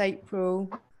next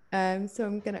April.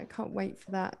 So I can't wait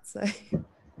for that. So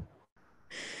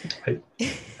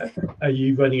are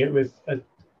you running it with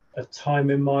a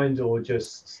time in mind, or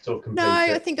just sort of complete No,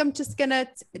 it? I think I'm just gonna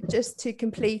to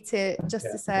complete it, just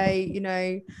to say, you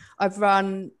know, I've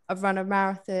run a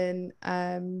marathon,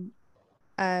 and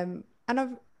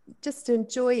I've just to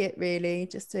enjoy it, really,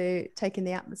 just to take in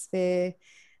the atmosphere.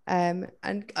 And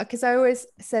because I always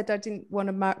said I didn't want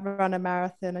to run a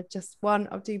marathon,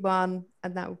 I'll do one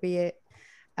and that will be it.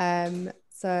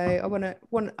 So I want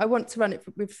to run it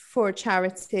for a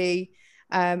charity,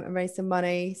 and raise some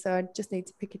money. So I just need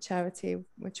to pick a charity of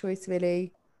my choice,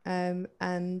 really,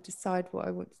 and decide what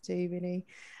I want to do, really,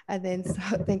 and then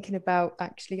start thinking about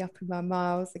actually upping my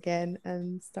miles again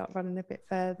and start running a bit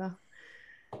further,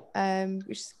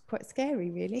 which is quite scary,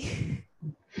 really.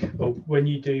 Well, when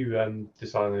you do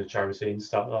decide on a charity and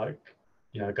start, like,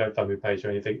 you know, GoFundMe page or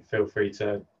anything, feel free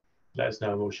to let us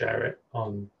know and we'll share it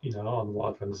on, you know, on the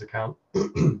Wild Runners account.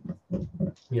 Awesome.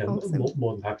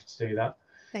 more than happy to do that.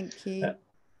 Thank you.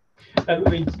 I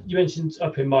mean, you mentioned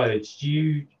upping mileage. Do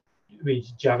you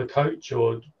have a coach,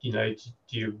 or, you know,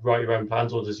 do you write your own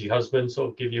plans, or does your husband sort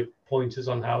of give you pointers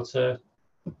on how to?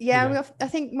 Yeah, you know? I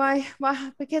think my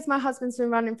because my husband's been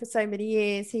running for so many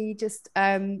years, he just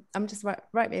I'm just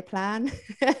write me a plan.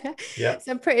 Yeah.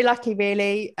 So I'm pretty lucky,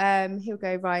 really. He'll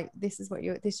go, right, this is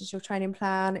your training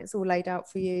plan, it's all laid out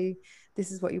for you,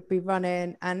 this is what you'll be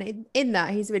running. And in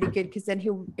that, he's really good, because then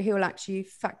he'll actually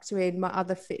factor in my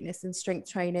other fitness and strength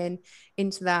training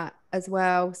into that as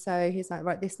well. So he's like,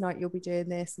 right, this night you'll be doing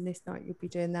this and this night you'll be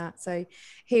doing that. So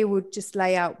he would just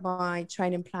lay out my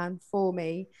training plan for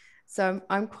me. So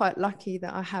I'm quite lucky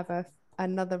that I have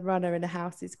another runner in the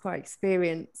house who's quite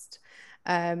experienced,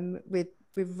 with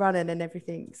running and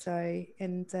everything. So,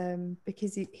 and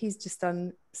because he's just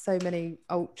done so many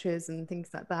ultras and things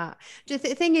like that. Just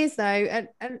the thing is, though, and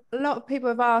a lot of people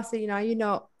have asked, you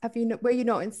know, were you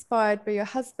not inspired by your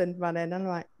husband running? And I'm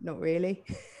like, not really.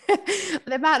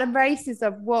 The amount of races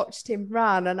I've watched him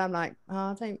run, and I'm like,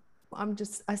 oh,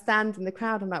 I stand in the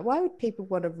crowd. I'm like, why would people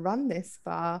want to run this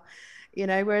far? You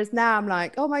know, whereas now I'm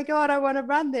like, oh my God, I want to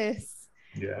run this.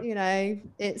 Yeah. You know,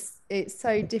 it's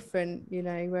so different, you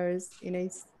know, whereas, you know,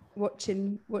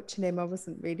 watching him, I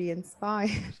wasn't really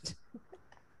inspired.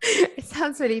 It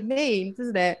sounds really mean,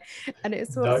 doesn't it? And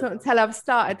it's not until I've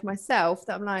started myself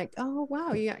that I'm like, oh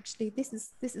wow, you actually,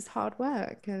 this is hard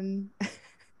work. And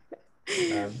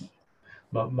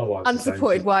my wife's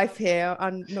unsupported wife here.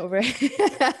 I'm not very.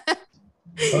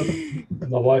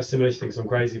 My wife similarly thinks I'm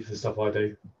crazy for the stuff I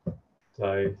do.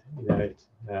 So, you know,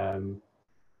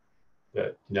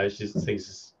 but, you know, she just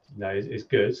thinks, you know, it's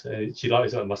good. And she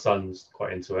likes it. My son's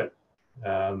quite into it.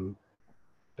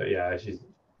 But yeah, I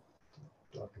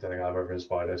don't think I've ever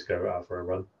inspired her to go out for a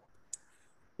run.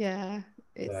 Yeah,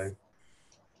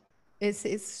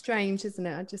 it's strange, isn't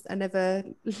it? I never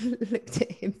looked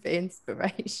at him for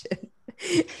inspiration.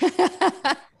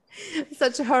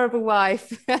 Such a horrible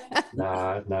wife.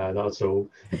 Nah, not at all.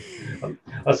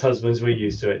 Us husbands, we're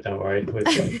used to it. Don't worry. We're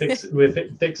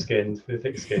thick-skinned. We're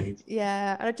thick-skinned.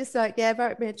 Yeah, and I just like,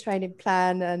 write me a training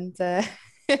plan, and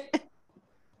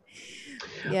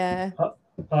yeah.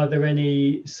 Are there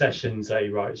any sessions that he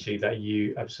writes you that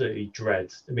you absolutely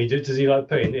dread? I mean, does he like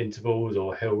put in intervals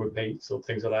or hill repeats or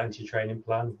things like that into your training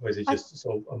plan, or is it just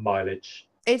sort of a mileage?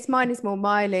 Mine is more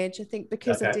mileage, I think,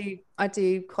 because I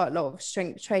do quite a lot of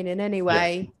strength training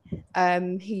anyway. Yeah.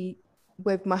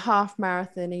 With my half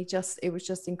marathon, it was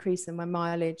just increasing my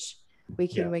mileage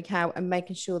week in, week out, and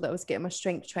making sure that I was getting my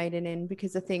strength training in,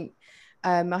 because I think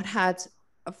I've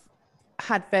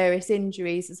had various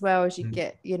injuries as well. As you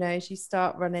get, you know, as you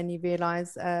start running, you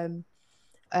realize I'd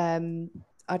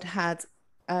had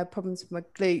problems with my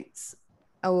glutes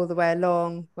all the way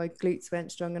along. My glutes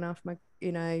weren't strong enough, so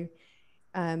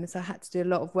I had to do a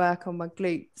lot of work on my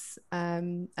glutes,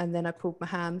 and then I pulled my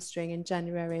hamstring in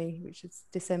January, which is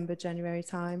January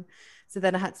time. So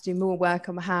then I had to do more work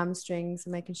on my hamstrings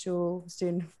and making sure I was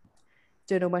doing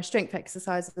all my strength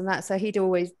exercises and that. So he'd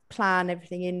always plan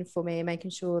everything in for me,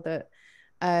 making sure that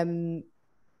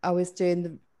I was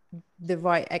doing the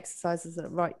right exercises at the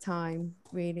right time,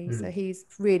 really. So he's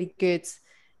really good.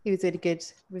 He was really good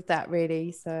with that,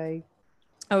 really. So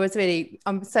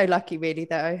I'm so lucky, really,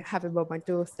 that I have him on my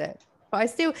doorstep. But I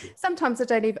still, sometimes I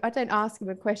don't ask him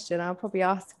a question. I'll probably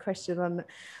ask a question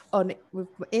on with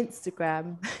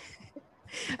Instagram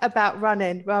about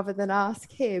running rather than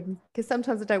ask him, because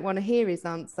sometimes I don't want to hear his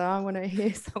answer. I want to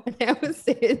hear someone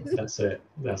else's. That's it.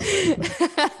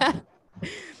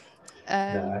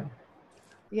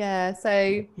 Yeah.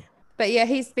 So, but yeah,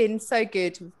 he's been so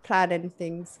good with planning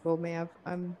things for me.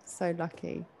 I'm so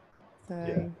lucky.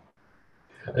 So.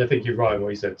 I think you're right. What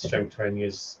you said, strength training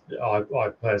is. I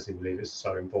personally believe it's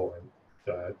so important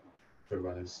for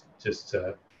runners, just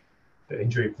for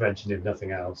injury prevention, if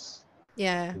nothing else.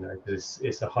 Yeah. You know, because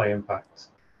it's a high impact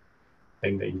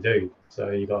thing that you do.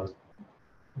 So you got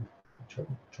to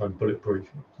try and bulletproof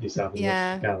yourself as much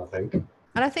as you can, I think.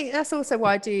 And I think that's also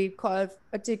why I do quite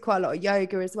a lot of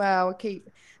yoga as well. I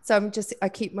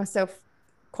keep myself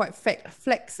quite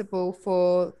flexible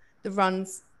for the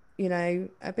runs, you know,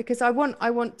 because I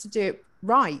want to do it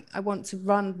right. I want to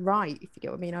run right, if you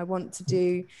get what I mean. I want to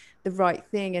do the right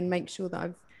thing and make sure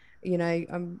that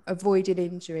I'm avoiding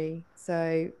injury.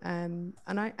 So and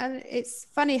it's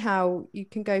funny how you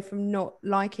can go from not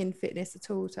liking fitness at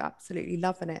all to absolutely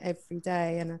loving it every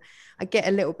day. And I get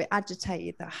a little bit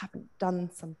agitated that I haven't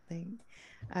done something.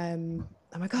 I'm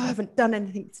like, oh, I haven't done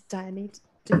anything today. I need to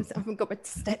do something. I haven't got my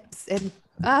steps in.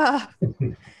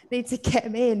 Need to get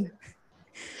them in.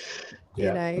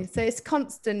 You know, so it's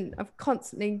constant. I'm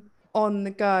constantly on the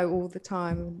go all the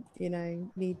time.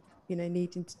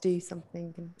 Needing to do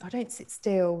something, and I don't sit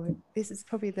still. And this is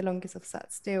probably the longest I've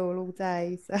sat still all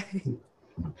day. So,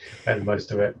 and most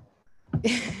of it.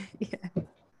 Yeah. I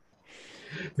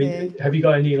mean, have you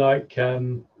got any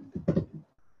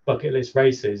bucket list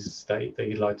races that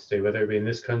you'd like to do, whether it be in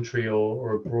this country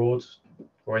or abroad,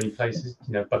 or any places,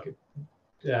 bucket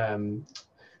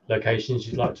locations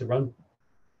you'd like to run?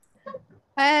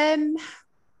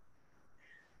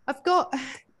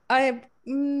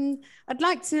 I'd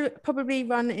like to probably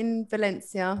run in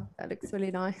Valencia. That looks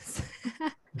really nice.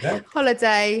 Okay.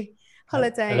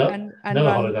 holiday and another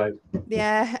run, holiday.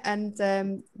 Yeah, and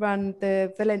run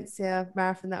the Valencia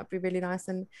marathon. That would be really nice,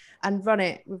 and run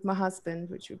it with my husband,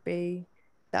 that would be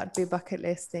a bucket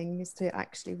list thing, is to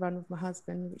actually run with my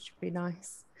husband, which would be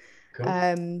nice.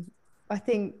 Cool. I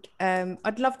think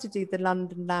I'd love to do the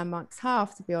London Landmarks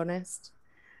half, to be honest.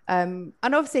 And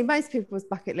obviously most people's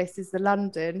bucket list is the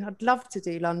London. I'd love to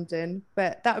do London,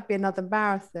 but that would be another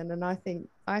marathon, and I think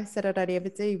I said I'd only ever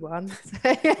do one.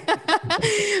 So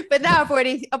but now I've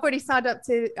already signed up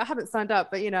I haven't signed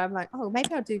up, but I'm like, oh,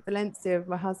 maybe I'll do Valencia with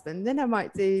my husband, then I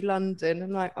might do London.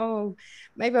 I'm like, oh,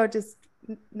 maybe I'll just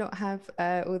not have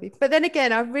all these. But then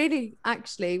again, I really,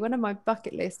 actually, one of my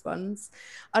bucket list ones,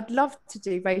 I'd love to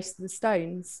do Race to the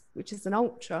Stones, which is an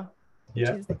ultra.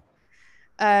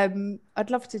 I'd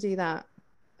love to do that.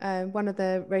 One of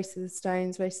the Race to the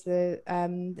Stones, Race to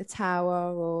the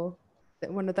Tower, or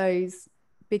one of those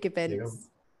big events.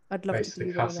 I'd love to do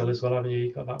the Castle as well, haven't you?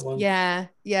 You got that one? Yeah.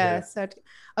 So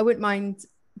I wouldn't mind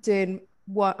doing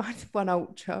one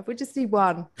ultra. We'll just do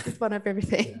just one of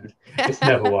everything. Yeah. It's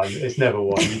never one.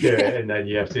 You do it and then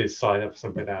you have to sign up for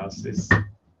something else.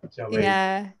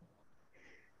 Yeah.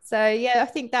 So yeah, I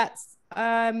think that's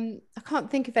I can't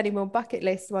think of any more bucket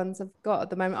list ones I've got at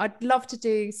the moment. I'd love to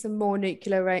do some more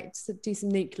nuclear races,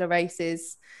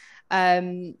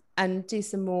 and do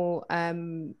some more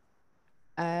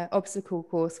obstacle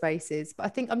course races. But I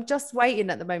think I'm just waiting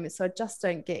at the moment, so I just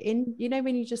don't get in.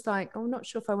 When you just like, oh, I'm not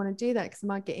sure if I want to do that because I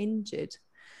might get injured.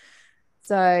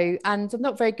 So, and I'm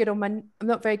not very good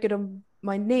on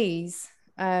my knees.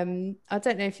 I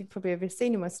don't know if you've probably ever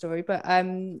seen in my story, but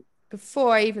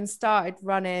before I even started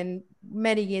running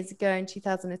many years ago in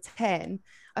 2010,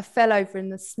 I fell over in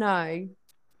the snow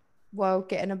while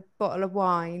getting a bottle of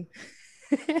wine.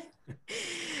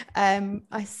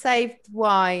 I saved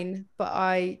wine, but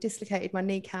I dislocated my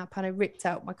kneecap and I ripped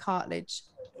out my cartilage.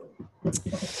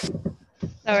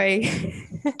 Sorry.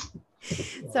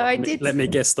 So I did. Let me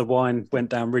guess, the wine went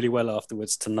down really well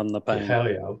afterwards to numb the pain. Hell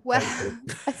yeah. Well,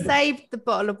 I saved the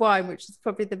bottle of wine, which is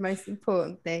probably the most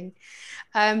important thing.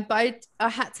 But I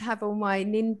had to have all my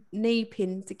knee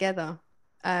pinned together,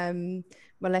 my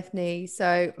left knee.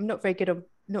 So I'm not very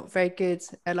good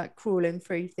at like crawling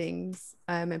through things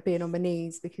and being on my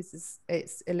knees because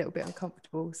it's a little bit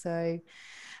uncomfortable. So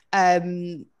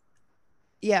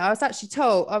yeah, I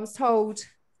was told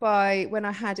by when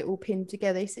I had it all pinned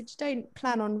together, he said, you don't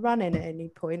plan on running at any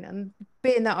point. And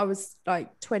being that I was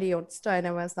like 20 odd stone,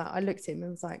 I looked at him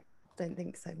and was like, don't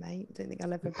think so, mate. I don't think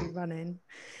I'll ever be running.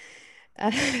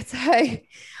 So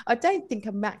I don't think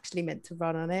I'm actually meant to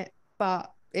run on it,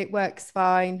 but it works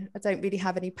fine. I don't really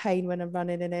have any pain when I'm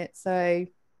running in it. So I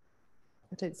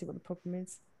don't see what the problem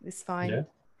is. It's fine.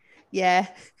 Yeah.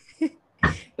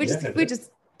 we just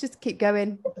keep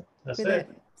going. That's with it.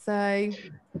 So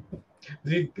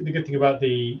the good thing about what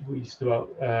you used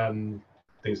about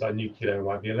things like nuclear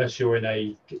might be, unless you're in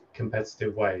a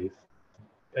competitive wave,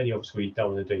 any obstacle you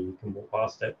don't want to do, you can walk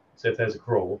past it. So if there's a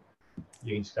crawl,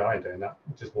 you can just go, I ain't doing that,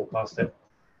 just walk past it.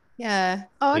 Yeah.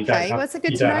 Oh, okay. Well, it's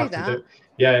good to know that.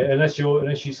 Yeah, unless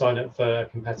you sign up for a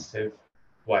competitive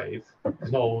wave,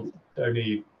 because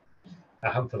only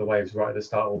a handful of waves right at the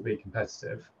start will be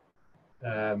competitive.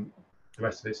 The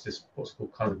rest of it's just what's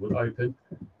called kind of open.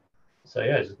 So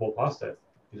yeah, just walk past it.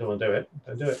 If you don't want to do it,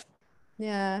 don't do it.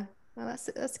 Yeah. Well,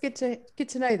 that's good to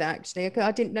know that actually.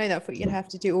 I didn't know that. I thought you'd have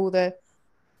to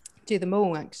do them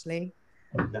all actually.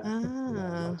 No,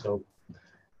 not at all.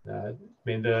 I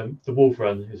mean, the Wolf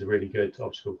Run is a really good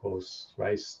obstacle course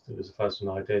race. It was the first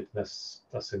one I did. That's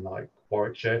in like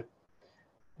Warwickshire.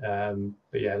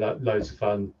 But yeah, loads of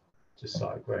fun. Just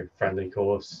like a very friendly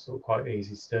course, sort of quite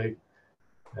easy to do.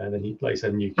 And then, like you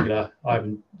said, nuclear.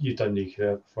 You've done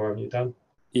nuclear before, haven't you, Dan?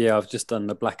 Yeah, I've just done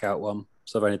the blackout one,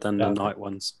 so I've only done the night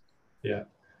ones. Yeah.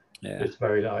 It's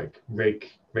very like rig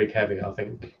heavy, I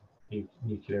think.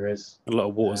 Nuclear is a lot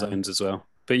of water zones as well.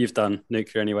 But you've done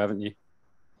nuclear anyway, haven't you?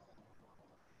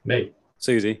 Me,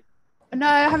 Suzi? No,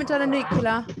 I haven't done a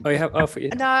nuclear. Oh, you have? Oh, for you.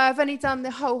 No, I've only done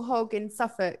the whole hog in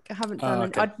Suffolk. I haven't done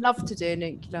okay. I'd love to do a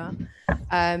nuclear,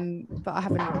 but I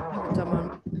haven't done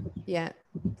one yet.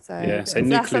 So yeah, so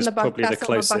nuclear is probably the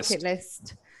closest. On my bucket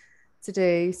list to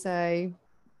do. So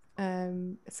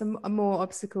some more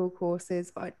obstacle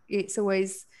courses, but it's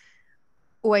always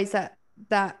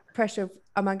that pressure of,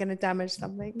 am I going to damage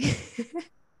something?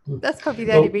 That's probably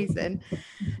the only reason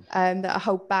that I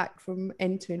hold back from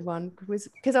entering one,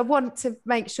 because I want to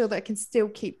make sure that I can still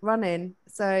keep running.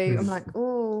 So I'm like,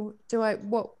 oh,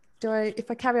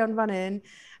 if I carry on running,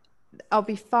 I'll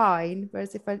be fine.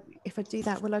 Whereas if I do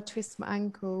that, will I twist my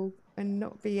ankle and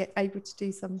not be able to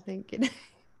do something? You know,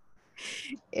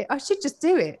 I should just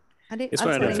do it. I need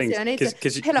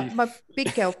to pull up my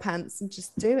big girl pants and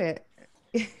just do it.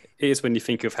 It is when you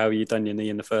think of how you done your knee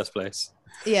in the first place.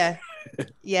 Yeah.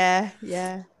 Yeah.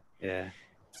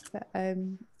 But I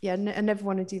never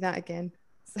want to do that again.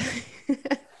 So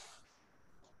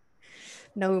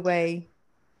no way.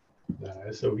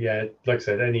 No, so yeah, like I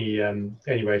said, any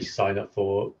race you sign up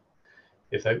for,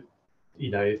 if they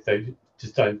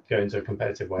just don't go into a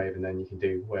competitive wave, and then you can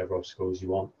do whatever obstacles you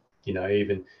want. You know,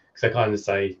 even because I kind of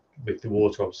say with the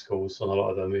water obstacles, on a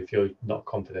lot of them, if you're not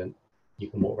confident, you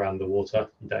can walk around the water.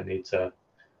 You don't need to,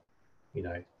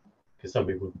 because some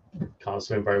people can't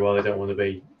swim very well. They don't want to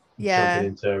be jumping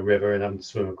into a river and having to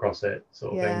swim across it,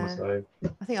 sort of thing. So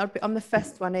I think I'm the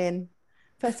first one in,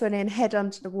 head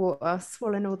under the water,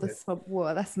 swallowing all the swamp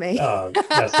water. That's me. Oh,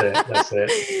 that's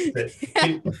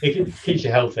it. It keeps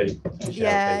you healthy.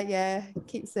 Yeah.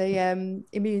 Keeps the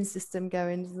immune system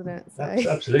going, doesn't it? So.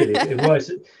 Absolutely. It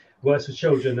works for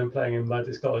children and playing in mud.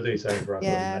 It's got to do so for us.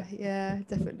 Yeah,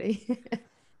 definitely.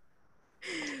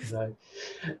 So,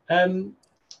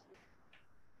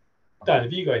 Dan,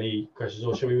 have you got any questions,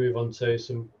 or shall we move on to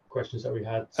some questions that we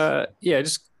had? Yeah,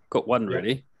 just got one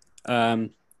really.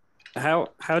 How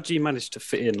do you manage to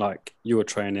fit in like your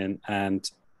training and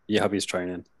your hubby's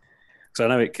training? Because I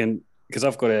know it can, because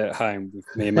I've got it at home with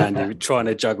me and Mandy trying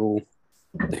to juggle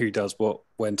who does what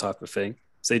when type of thing.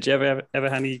 So do you ever have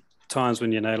any times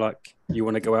when like you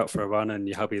want to go out for a run and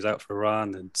your hubby's out for a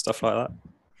run and stuff like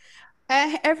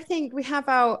that? Everything, we have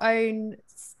our own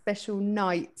special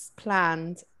nights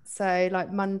planned. So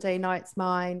like Monday night's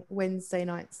mine, Wednesday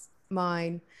night's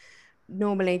mine.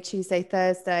 Normally Tuesday,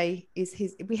 Thursday is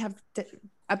his. We have,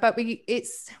 but we've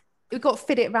got to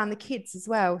fit it around the kids as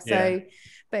well. So,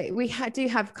 but we do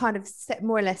have kind of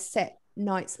more or less set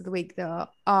nights of the week that are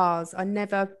ours. I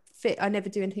never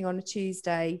do anything on a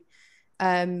Tuesday.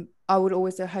 I would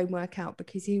always do a home workout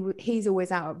because he's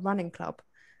always out at running club.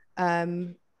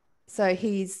 So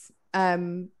he's I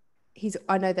know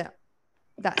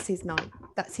that's his night.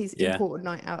 That's his important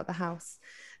night out of the house.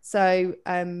 So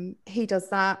he does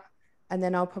that, and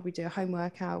then I'll probably do a home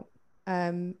workout.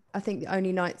 I think the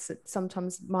only nights that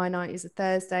sometimes my night is a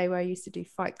Thursday, where I used to do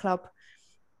Fight Club,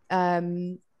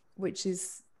 which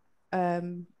is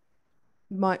probably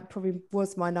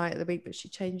was my night of the week, but she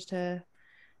changed her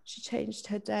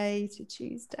day to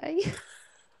Tuesday.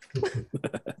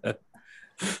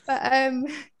 But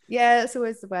yeah, that's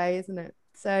always the way, isn't it?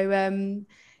 So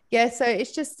yeah, so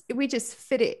it's just we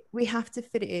have to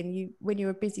fit it in. When you're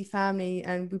a busy family,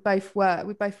 and we both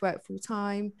work full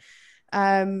time,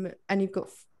 and we've got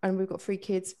 3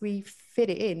 kids, we fit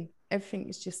it in. Everything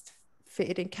is just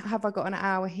fitted in. Have I got an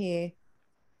hour here?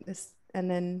 And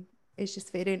then it's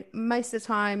just fitted in. Most of the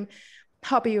time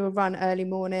hubby will run early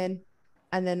morning,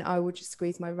 and then I will just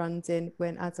squeeze my runs in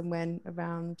as and when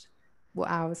around what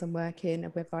hours I'm working,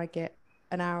 and whether I get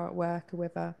an hour at work or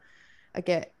whether I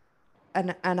get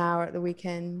an hour at the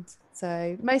weekend.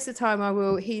 So most of the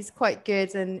time he's quite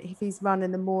good, and if he's run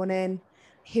in the morning,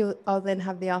 I'll then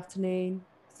have the afternoon.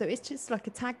 So it's just like a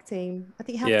tag team. I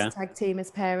think you have to tag team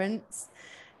as parents.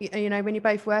 You know, when you're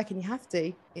both working, you have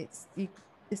to. It's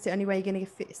the only way you're going to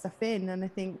fit stuff in. And I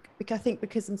think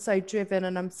because I'm so driven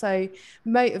and I'm so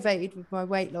motivated with my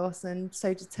weight loss and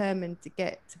so determined to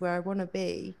get to where I want to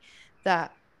be,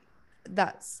 that's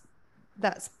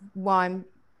why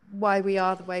we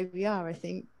are the way we are, I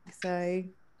think. So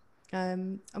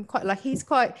I'm quite lucky. He's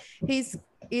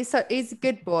a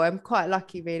good boy. I'm quite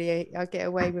lucky, really. I get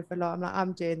away with a lot. I'm like,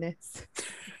 I'm doing this.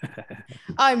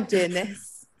 I'm doing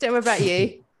this. Don't worry about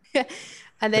you.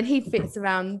 And then he fits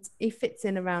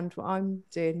in around what I'm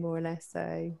doing, more or less.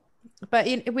 So, but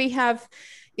we have,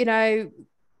 with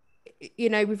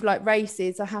like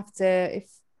races, I have to,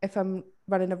 if I'm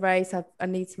running a race, I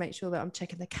need to make sure that I'm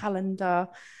checking the calendar.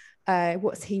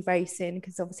 What's he racing?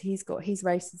 Because obviously he's got his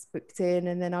races booked in,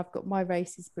 and then I've got my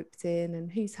races booked in,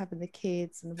 and who's having the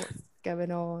kids and what's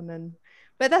going on.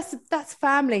 But that's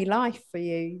family life for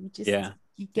you.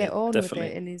 You get on definitely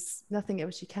with it, and there's nothing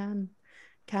else you can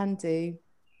do.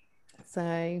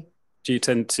 So do you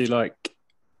tend to, like,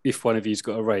 if one of you's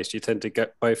got a race, do you tend to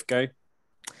both go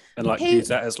and like use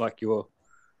that as like your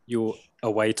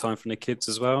away time from the kids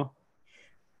as well?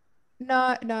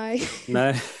 No. No.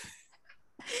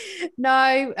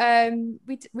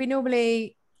 We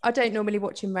normally, I don't normally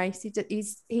watch him race.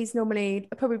 He's normally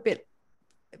probably a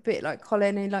bit like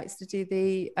Colin. He likes to do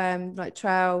the like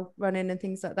trail running and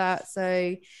things like that.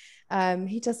 So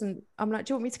he doesn't. I'm like,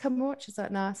 do you want me to come and watch? He's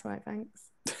like, no, it's all right, thanks.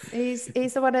 He's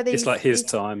the one of these. It's like his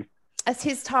time. It's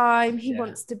his time. He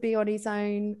wants to be on his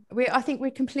own. I think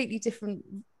we're completely different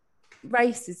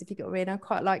races, if you get what I mean. I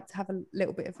quite like to have a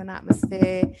little bit of an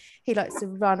atmosphere. He likes to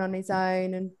run on his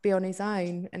own and be on his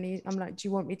own. And I'm like, do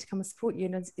you want me to come and support you?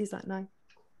 And he's like, no.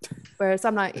 Whereas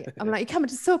I'm like, you're coming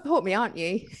to support me, aren't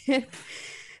you?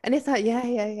 And it's like,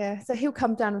 yeah. So he'll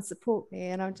come down and support me,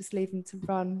 and I'll just leave him to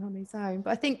run on his own.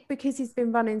 But I think because he's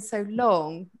been running so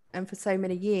long and for so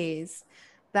many years,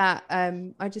 that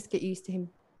I just get used to him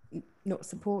not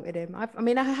supporting him. I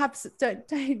have, don't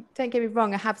get me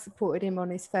wrong, I have supported him on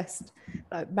his first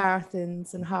like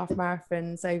marathons and half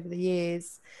marathons over the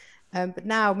years, but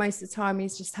now most of the time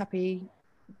he's just happy,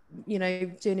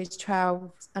 doing his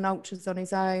trails and ultras on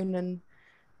his own, and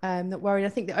not worried. I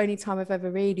think the only time I've ever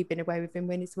really been away with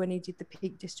him is when he did the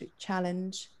Peak District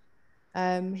Challenge.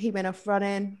 He went off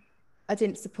running. I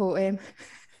didn't support him.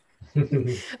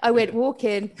 I went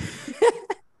walking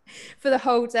for the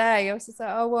whole day. I was just like,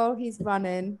 oh well, he's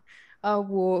running, I'll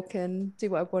walk and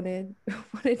do what I wanted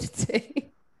to do.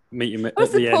 Meet him at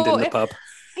the end in the pub.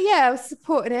 Yeah, I was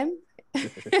supporting him.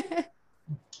 The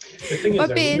thing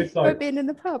is, by being in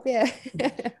the pub, yeah.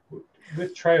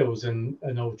 With trails and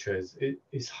ultras,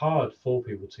 it's hard for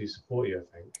people to support you, I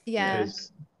think. Yeah.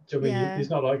 Because, it's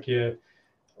not like you're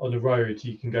on the road,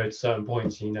 you can go to certain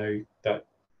points, that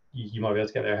you might be able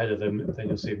to get there ahead of them, then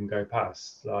you'll see them go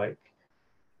past. Like,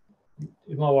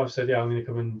 if my wife said, I'm going to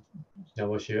come and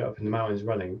watch you up in the mountains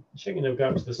running, she ain't going to go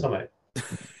up to the summit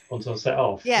once I set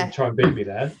off and try and beat me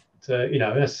there.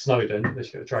 Unless it's Snowdon, let's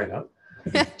get the train up.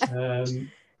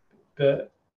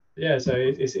 But yeah, so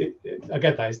I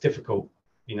get that it's difficult,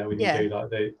 when you do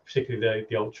like particularly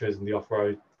the ultras and the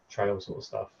off-road trail sort of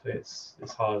stuff. It's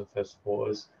hard for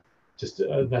supporters. Just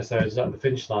unless they're just at the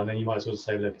finish line, then you might as well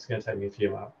say, look, it's going to take me a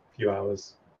few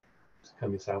hours to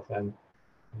come yourself then.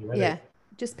 Yeah,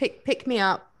 just pick me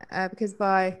up because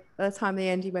by the time the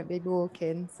end you won't be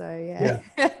walking. So yeah.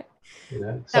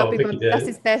 That's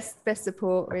his best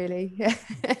support, really.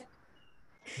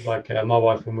 Like my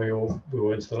wife, when we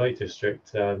were into the Lake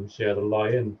District, she had a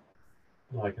lie-in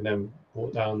like, and then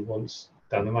walked down once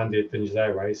down the Mandy had finished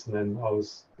their race, and then I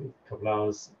was a couple of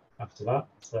hours after that.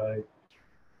 So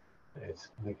it's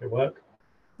make it work.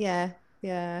 Yeah,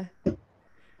 yeah.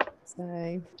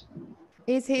 So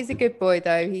he's a good boy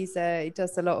though. He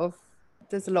does a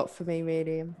lot for me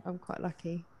really. I'm quite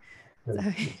lucky. So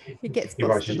he gets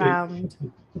bossed around.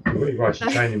 He writes your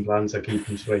training plan, so keep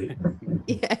him sweet.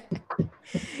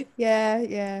 Yeah,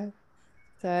 yeah.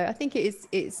 So I think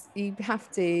it's you have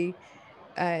to.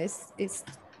 It's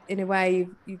in a way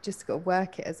you've just got to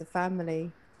work it as a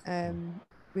family.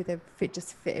 With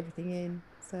just fit everything in.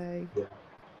 So yeah,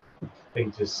 I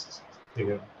think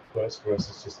works for us.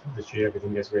 It's just literally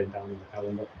everything gets written down in the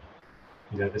calendar.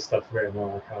 There's stuff written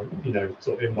on our account,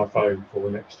 sort of in my phone for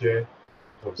next year.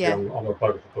 Obviously, yeah, I'm a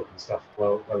bugger for booking stuff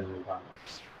well in advance.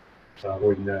 So I've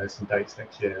already know some dates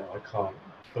next year I can't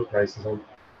book races on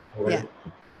already.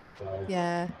 So,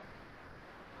 yeah.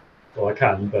 well, I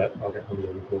can, but I'll get hungry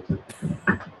and quarter.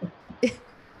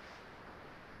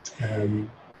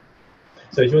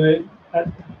 So do you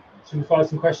want to fire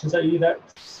some questions at you that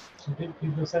some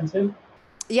people have sent in?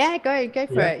 Yeah, go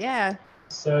for it. Yeah.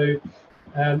 So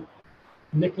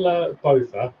Nicola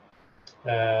Botha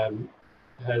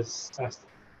has asked,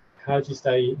 how do you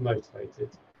stay motivated?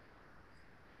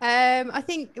 I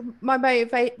think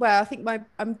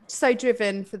I'm so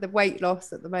driven for the weight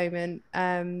loss at the moment.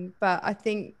 But I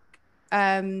think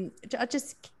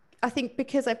I think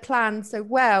because I plan so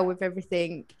well with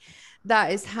everything,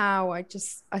 that is how I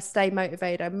stay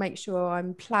motivated. I make sure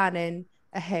I'm planning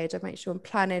ahead. I make sure I'm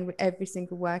planning with every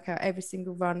single workout, every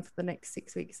single run for the next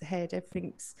 6 weeks ahead.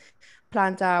 Everything's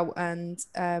planned out, and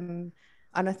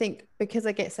I think because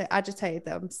I get so agitated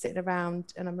that I'm sitting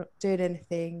around and I'm not doing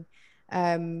anything,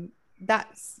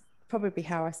 that's probably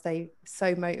how I stay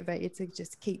so motivated to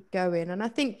just keep going. And I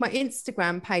think my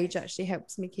Instagram page actually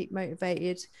helps me keep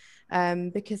motivated,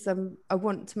 because I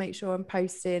want to make sure I'm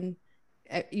posting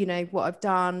what I've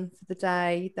done for the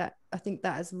day. That I think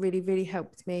that has really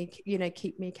helped me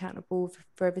keep me accountable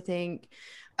for everything.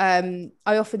 I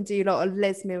often do a lot of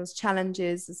Les Mills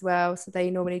challenges as well, so they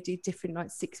normally do different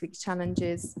like 6 week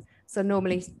challenges, so I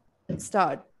normally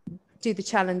do the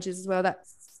challenges as well.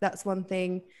 That's one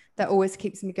thing that always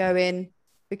keeps me going,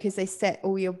 because they set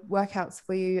all your workouts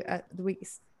for you at the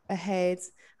weeks ahead.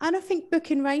 And I think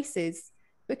booking races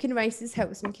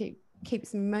helps me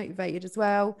keeps me motivated as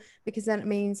well, because then it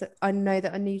means that I know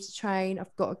that I need to train.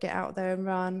 I've got to get out there and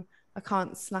run. I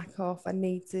can't slack off. I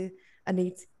need to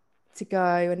go.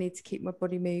 I need to keep my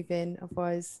body moving,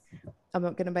 otherwise I'm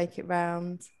not going to make it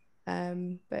round.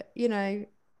 But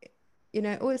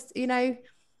always,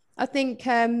 I think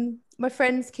my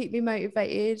friends keep me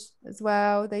motivated as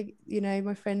well.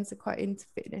 My friends are quite into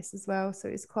fitness as well, so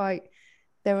it's quite.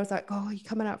 They're always like, "Oh, you're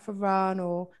coming out for a run,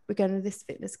 or we're going to this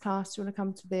fitness class. Do you want to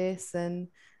come to this?" And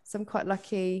so I'm quite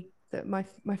lucky that my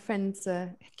friends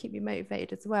keep me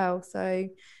motivated as well. So,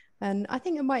 and I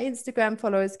think my Instagram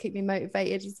followers keep me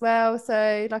motivated as well.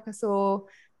 So, like I saw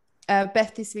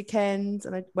Beth this weekend,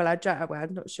 and I'm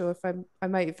not sure if I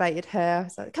motivated her. I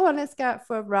was like, "Come on, let's go out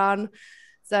for a run."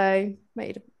 So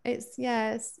it's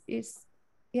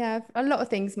a lot of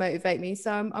things motivate me.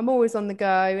 So I'm always on the go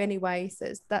anyway.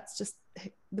 So that's just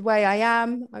the way I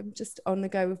am. I'm just on the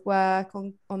go with work,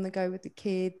 on the go with the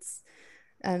kids,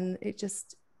 and it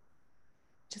just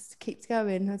keeps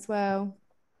going as well.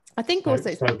 I think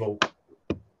also I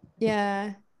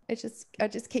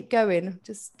just keep going.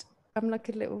 I'm like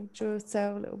a little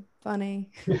Duracell, little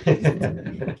bunny.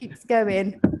 Keeps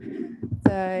going.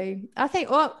 So I think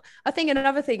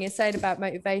another thing you're saying about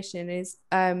motivation is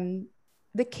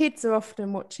the kids are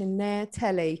often watching their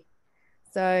telly.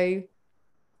 So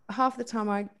half the time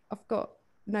I've got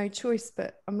no choice,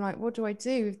 but I'm like, what do I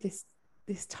do with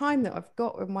this time that I've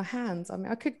got with my hands? I mean,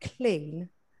 I could clean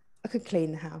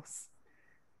the house,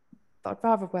 but I'd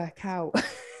rather work out.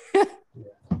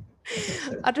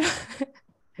 But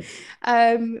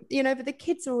the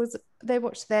kids they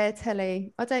watch their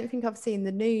telly. I don't think I've seen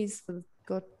the news for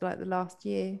like the last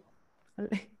year. I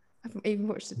haven't even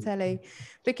watched the telly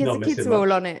because the kids are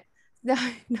all on it. No.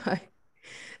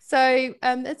 So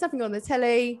there's nothing on the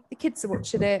telly. The kids are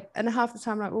watching it, and half the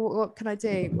time, like, well, what can I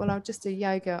do? Well, I'll just do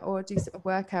yoga, or I'll do a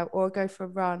workout, or I'll go for a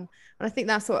run. And I think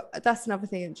that's another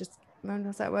thing. I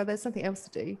was like, well, there's something else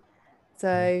to do, so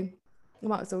I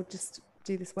might as well just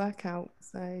do this workout.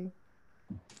 So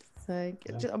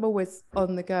I'm always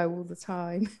on the go all the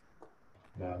time.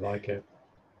 Yeah, I like it.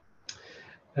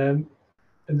 And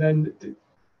then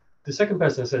the second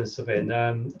person that sent stuff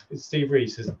in, Steve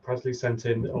Reese has practically sent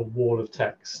in a wall of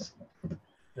text.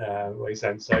 What he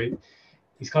sent. So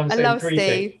he's kind of saying three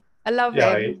things. I love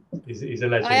Yeah, him. he's a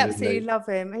legend, I isn't he? absolutely love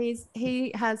him.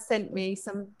 He has sent me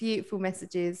some beautiful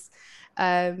messages,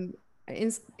 um,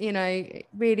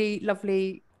 really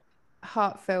lovely,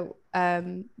 heartfelt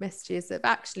messages that have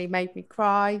actually made me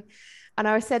cry. And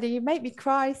I said, "You make me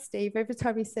cry, Steve, every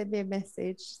time you send me a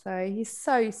message." So he's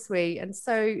so sweet and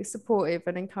so supportive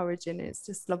and encouraging. It's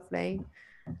just lovely.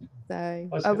 So, I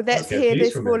was let's getting hear abuse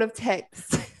this from wall him. of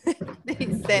text that he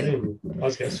I sent. mean, I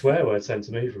was getting swear words sent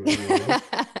to me from him.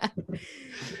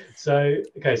 So,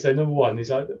 okay, so number one is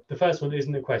the first one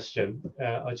isn't a question.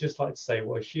 I'd just like to say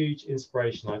what a huge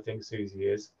inspiration I think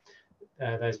Suzi is.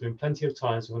 There's been plenty of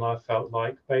times when I've felt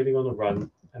like bailing on a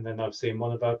run, and then I've seen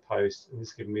one of her posts, and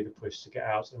it's given me the push to get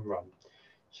out and run.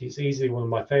 She's easily one of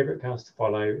my favourite accounts to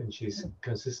follow, and she's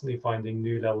consistently finding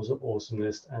new levels of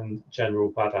awesomeness and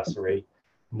general badassery.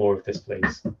 More of this,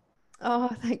 please. Oh,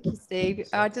 thank you, Steve.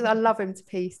 I love him to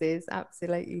pieces.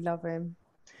 Absolutely love him.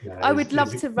 No, I would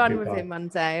love he's a to run good with guy. him one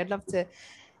day. I'd love to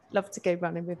go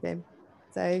running with him.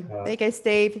 So Uh, there you go,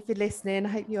 Steve. If you're listening, I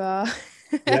hope you are.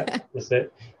 Yeah, that's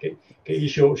it. Get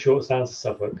your shorts down to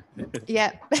Suffolk.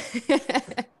 Yep.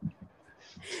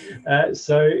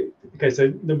 So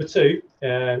number two,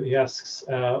 he asks,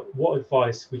 what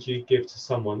advice would you give to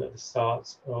someone at the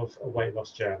start of a weight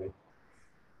loss journey?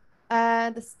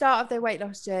 The start of their weight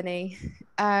loss journey.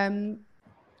 Download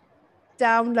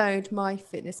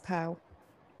MyFitnessPal,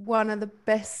 one of the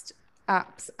best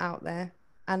apps out there,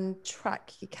 and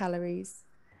track your calories.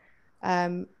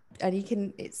 And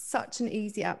it's such an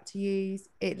easy app to use.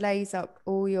 It lays up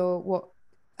all your what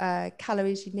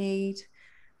calories you need.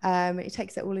 It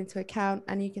takes it all into account,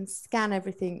 and you can scan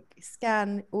everything,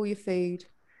 scan all your food,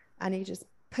 and you just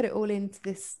put it all into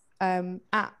this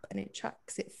app, and it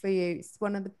tracks it for you. It's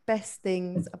one of the best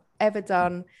things I've ever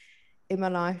done in my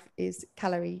life is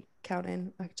calorie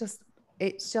counting.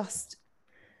 It's just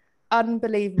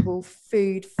unbelievable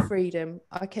food freedom.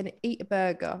 I can eat a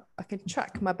burger, I can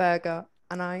track my burger,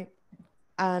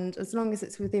 and as long as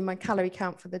it's within my calorie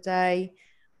count for the day,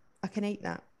 I can eat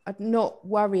that. I'm not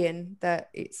worrying that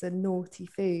it's a naughty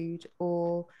food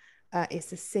or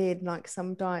it's a sin, like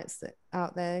some diets that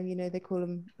out there, they call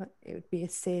them, it would be a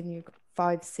sin. You've got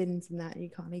 5 sins in that, and you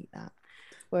can't eat that.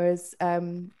 Whereas I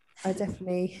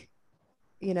definitely,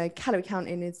 calorie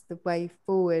counting is the way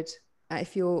forward.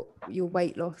 If your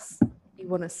weight loss, you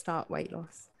want to start weight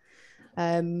loss.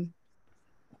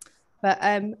 But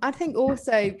I think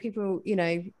also people,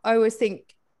 I always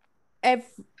think like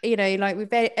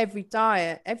with every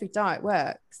diet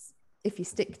works if you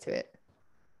stick to it.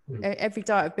 Every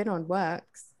diet I've been on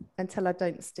works until I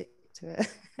don't stick to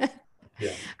it.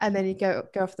 Yeah. And then you go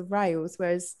off the rails.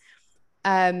 Whereas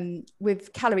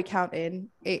with calorie counting,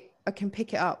 I can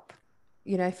pick it up.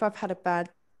 If I've had a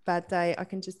bad day, I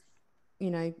can just,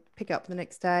 pick it up the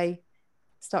next day,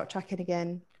 start tracking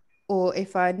again. Or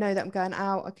if I know that I'm going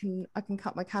out, I can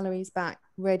cut my calories back,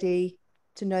 ready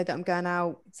to know that I'm going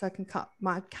out. So I can cut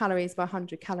my calories by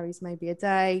 100 calories maybe a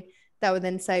day. That would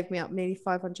then save me up nearly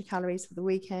 500 calories for the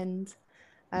weekend.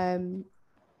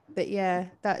 But yeah,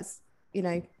 that's,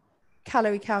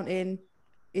 calorie counting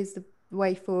is the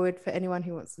way forward for anyone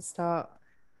who wants to start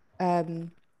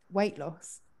weight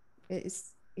loss.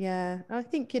 It's, yeah, I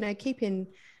think, keeping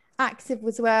active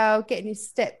as well, getting your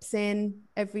steps in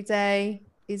every day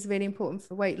is really important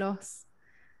for weight loss.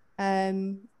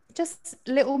 Just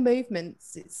little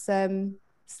movements. It's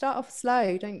start off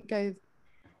slow, don't go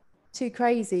too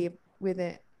crazy with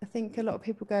it. I think a lot of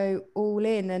people go all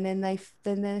in and then they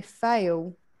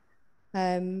fail.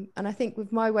 And I think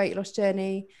with my weight loss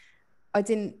journey, I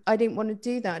didn't want to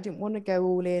do that. I didn't want to go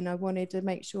all in. I wanted to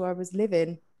make sure I was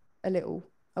living a little.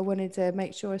 I wanted to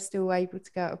make sure I was still able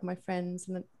to go out with my friends,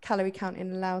 and calorie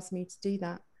counting allows me to do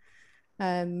that.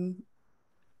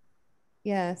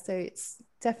 Yeah, so it's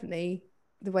definitely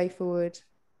the way forward.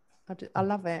 I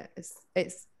love it.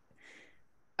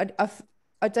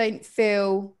 I don't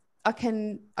feel I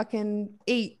can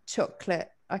eat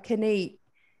chocolate. I can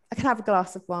have a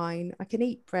glass of wine. I can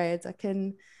eat bread. I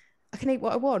can eat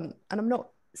what I want, and I'm not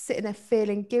sitting there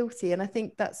feeling guilty. And I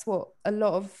think that's what a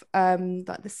lot of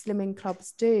like the slimming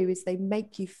clubs do, is they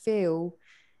make you feel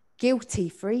guilty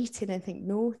for eating anything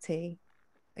naughty,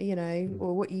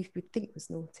 or what you would think was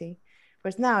naughty.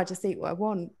 Whereas now I just eat what I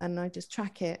want and I just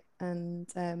track it. And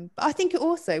but I think it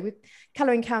also, with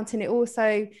calorie counting, it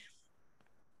also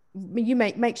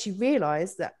makes you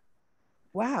realize that,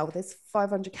 wow, there's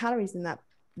 500 calories in that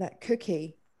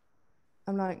cookie.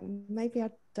 I'm like, maybe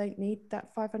I don't need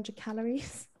that 500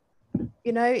 calories.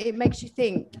 It makes you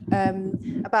think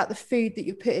about the food that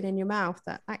you're putting in your mouth,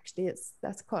 that actually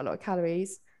that's quite a lot of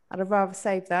calories, and I'd rather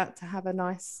save that to have a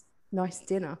nice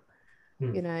dinner.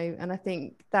 you know. And I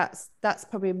think that's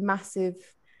probably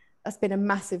that's been a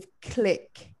massive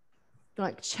click,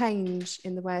 like change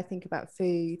in the way I think about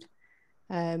food.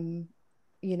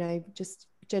 You know, just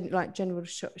general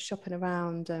shopping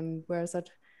around, whereas I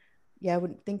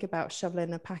wouldn't think about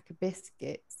shoveling a pack of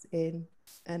biscuits in.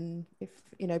 And if,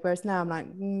 you know, whereas now I'm like,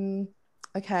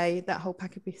 okay, that whole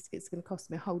pack of biscuits is going to cost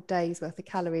me a whole day's worth of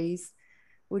calories.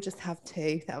 We'll just have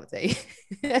 2, that'll do.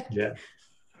 Yeah.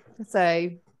 So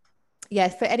yeah,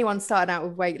 for anyone starting out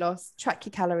with weight loss, track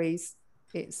your calories.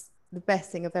 It's the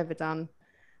best thing I've ever done.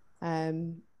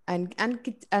 And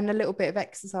a little bit of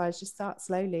exercise, just start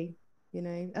slowly. You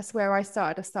know, that's where I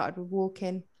started. I started with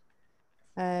walking,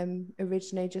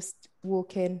 originally just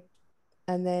walking,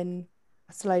 and then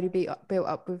I slowly built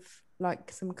up with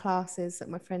like some classes that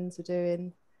my friends were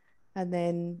doing, and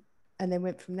then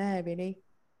went from there really.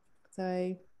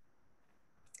 So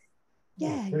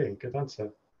yeah. Oh, brilliant, good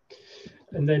answer.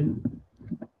 And then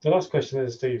the last question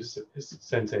that Steve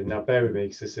sent in, now bear with me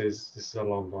because this is a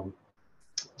long one.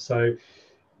 So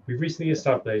we recently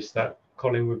established that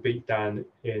Colin would beat Dan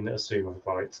in a sumo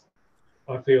fight.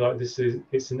 I feel like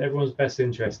it's in everyone's best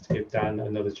interest to give Dan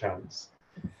another chance.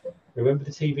 Remember the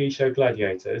TV show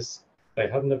Gladiators? They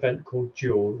had an event called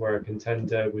Duel where a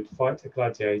contender would fight a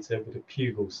gladiator with a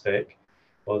pugil stick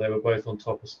while they were both on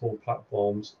top of small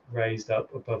platforms raised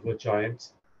up above a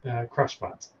giant crash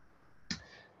mat.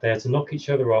 They had to knock each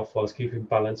other off whilst keeping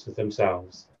balance with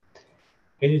themselves.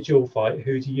 In a duel fight,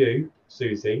 who do you,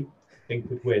 Suzi, think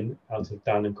would win out of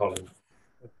Dan and Colin?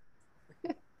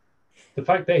 The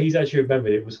fact that he's actually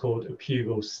remembered it was called a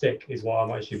pugil stick is what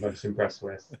I'm actually most impressed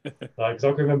with. Like, because I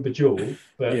can remember Duel,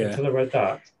 but until I read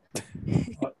that,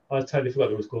 I totally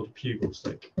forgot it was called a pugil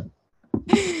stick.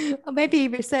 Or maybe he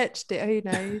researched it, who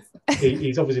knows.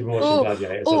 He's obviously been watching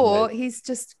Gladiators. Or he's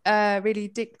just really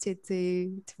addicted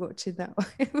to watching that one.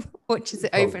 Watches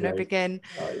it over and over again.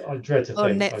 I dread to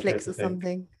on think. Netflix or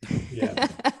something. Yeah.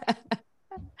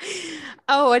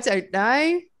 Oh, I don't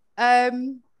know.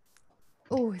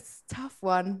 Oh, it's a tough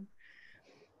one.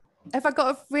 Have I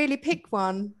got to really pick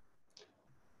one?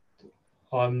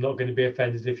 I'm not going to be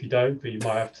offended if you don't, but you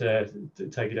might have to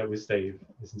take it up with Steve.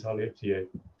 It's entirely up to you.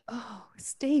 Oh,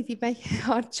 Steve, you make a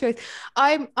hard choice.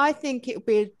 I think it would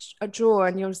be a draw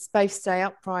and you'll both stay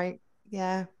upright.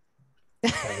 Yeah.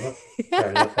 Fair enough. Fair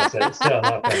enough. That's it. Sit on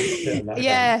that bench.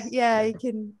 Yeah, you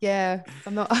can. Yeah,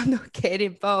 I'm not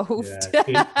getting involved.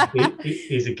 Yeah,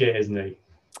 he's a git, isn't he?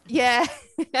 Yeah.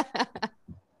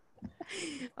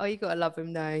 Oh, you gotta love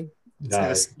him though.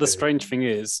 No, so the strange thing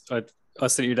is, I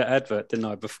sent you that advert, didn't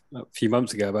I, a few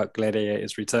months ago about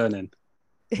Gladiators returning.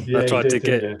 Yeah, I tried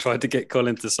to get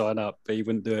Colin to sign up, but he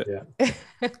wouldn't do it. Yeah.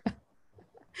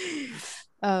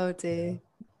 Oh dear.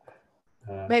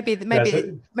 Maybe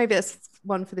that's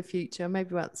one for the future.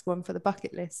 Maybe that's one for the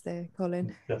bucket list there,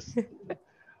 Colin. Yes.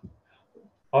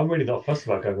 I'm really not fussed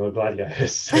about going on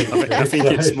Gladiators. I think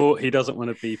it's more he doesn't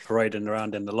want to be parading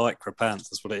around in the lycra pants.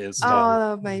 That's what it is.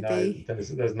 Oh, maybe. No,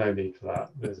 there's no need for that.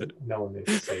 No one needs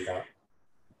to say that.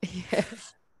 Yeah.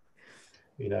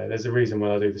 You know, there's a reason when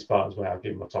I do the Spartans way, I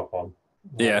keep my top on.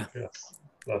 Yeah. I'm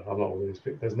not all these.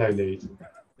 There's no need.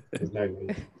 There's no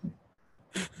need.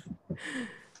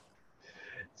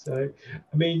 So,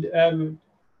 I mean, I don't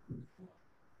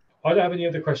have any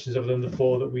other questions other than the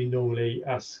 4 that we normally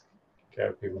ask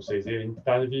people. Suzi and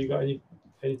Dan, have you got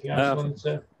anything else you wanted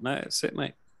to? No, that's it,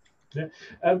 mate. Yeah.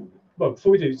 Well,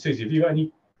 before we do, Suzi, have you got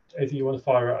anything you want to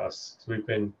fire at us? So we've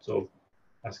been sort of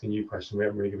asking you questions. We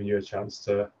haven't really given you a chance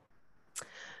to.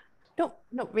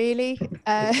 Not really.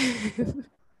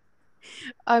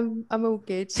 I'm all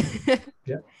good.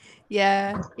 Yeah.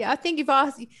 Yeah. I think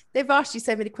they've asked you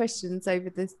so many questions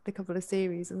over the couple of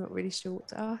series. I'm not really sure what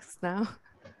to ask now.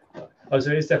 Oh,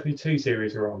 so it's definitely 2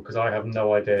 series we're on because I have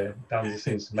no idea. Dan just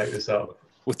seems to make this up.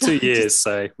 Well, 2 years,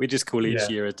 so we just call each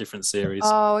year a different series.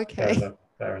 Oh, okay.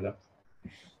 Fair enough.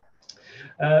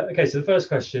 Okay, so the first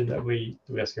question that we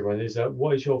ask everyone is,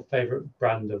 what is your favourite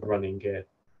brand of running gear?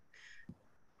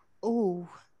 Oh,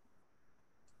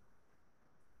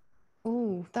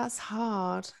 that's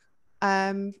hard.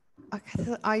 I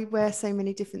wear so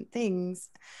many different things.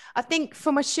 I think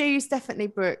for my shoes, definitely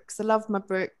Brooks. I love my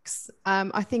Brooks.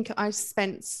 I think I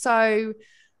spent so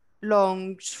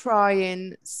long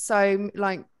trying,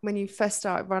 like when you first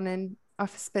start running,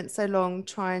 I've spent so long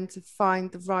trying to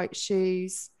find the right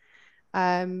shoes.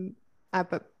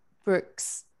 But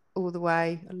Brooks all the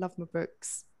way. I love my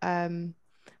Brooks.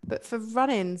 But for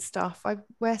running stuff, I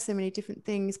wear so many different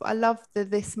things. But I love the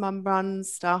This Mum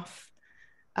Runs stuff.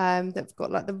 That've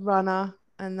got like the runner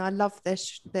and I love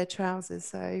their trousers.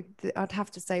 So I'd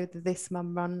have to say the This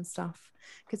Mum Run stuff,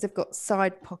 because they've got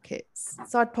side pockets.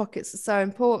 Side pockets are so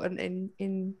important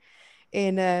in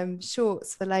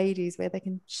shorts for ladies, where they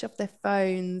can shove their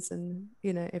phones and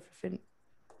everything.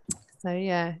 So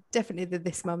yeah, definitely the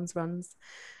This Mum's runs.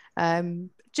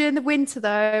 During the winter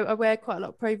though, I wear quite a lot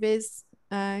of Pro Vis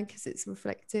because it's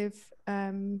reflective.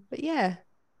 But yeah,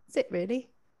 that's it really.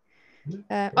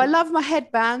 I love my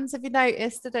headbands. Have you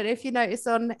noticed? I don't know if you notice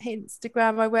on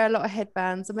Instagram, I wear a lot of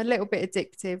headbands. I'm a little bit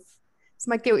addictive. It's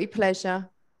my guilty pleasure.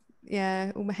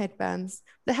 Yeah, all my headbands.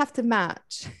 They have to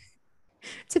match.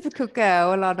 Typical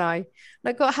girl, aren't I?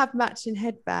 I've got to have matching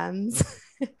headbands.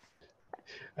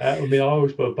 I mean, I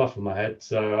always put a buff on my head,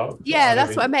 so yeah,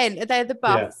 that's what I meant. They're the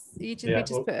buffs. We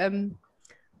just well, put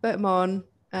them on.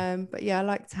 But yeah, I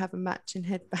like to have a matching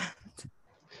headband.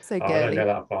 So girly. I don't go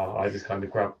that far. I just kind of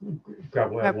grab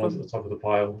whatever one's at the top of the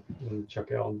pile and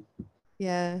chuck it on.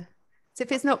 Yeah. So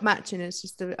if it's not matching, it's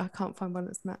just I can't find one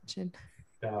that's matching.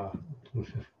 So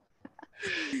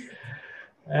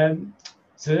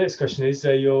the next question is: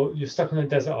 you're stuck on a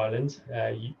desert island.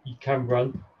 You can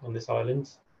run on this island,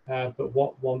 but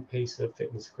what one piece of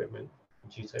fitness equipment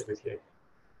would you take with you?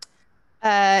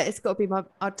 It's got to be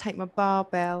I'd take my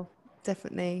barbell,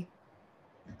 definitely.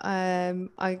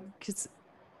 Because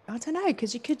I don't know,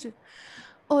 because you could.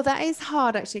 Oh, that is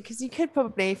hard actually, because you could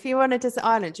probably, if you're on a desert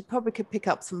island, you probably could pick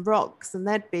up some rocks, and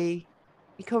you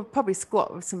could probably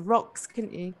squat with some rocks,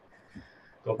 couldn't you?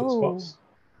 Goblet squats.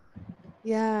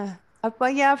 Yeah.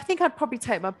 But yeah, I think I'd probably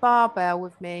take my barbell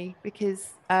with me, because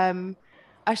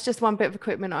that's just one bit of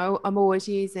equipment I'm always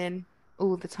using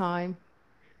all the time.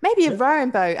 Maybe a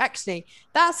rowing boat, actually.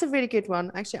 That's a really good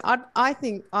one. Actually, I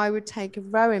think I would take a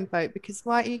rowing boat, because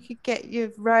you could get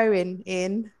your rowing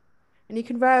in and you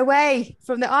can row away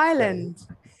from the island.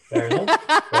 Fair enough.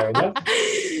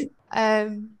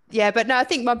 Yeah, but no, I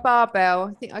think my barbell,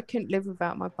 I think I couldn't live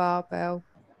without my barbell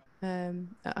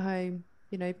at home,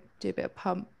 do a bit of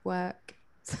pump work.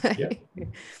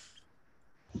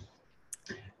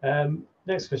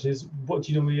 Next question is, what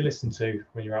do you normally listen to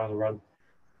when you're out on the run?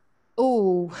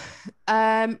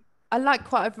 I like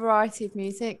quite a variety of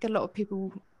music. A lot of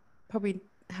people probably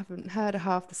haven't heard of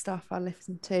half the stuff I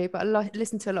listen to, but I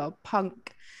listen to a lot of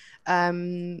punk,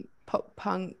 pop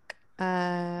punk.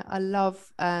 I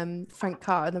love Frank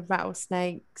Carter and the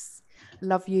Rattlesnakes.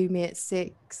 Love You Me at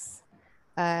 6.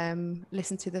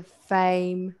 Listen to the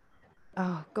Fame.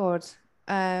 Oh God.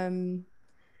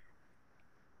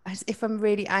 If I'm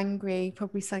really angry,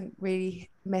 probably something really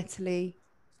metally,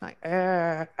 like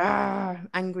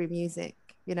angry music.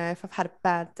 If I've had a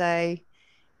bad day,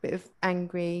 bit of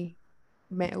angry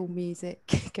metal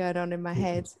music going on in my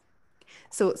head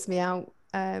sorts me out.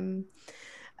 So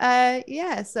I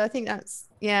think that's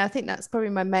probably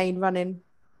my main running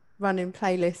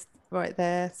playlist right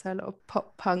there. So a lot of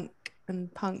pop punk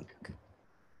and punk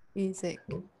music.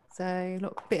 So a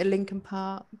bit of Linkin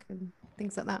Park and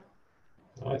things like that.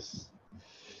 Nice.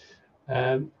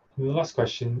 The last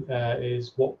question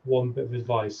is, what one bit of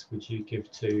advice would you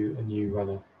give to a new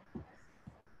runner?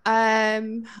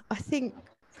 I think,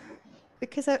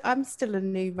 because I'm still a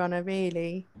new runner,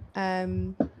 really,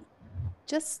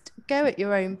 just go at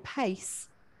your own pace.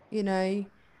 Don't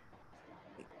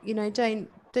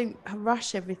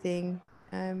rush everything,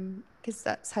 because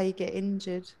that's how you get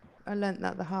injured. I learned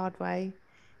that the hard way,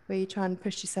 where you try and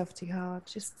push yourself too hard.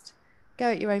 Just go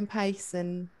at your own pace,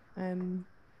 and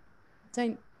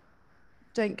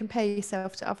don't compare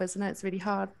yourself to others. I know it's a really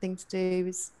hard thing to do,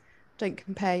 is don't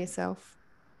compare yourself,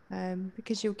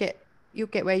 because you'll get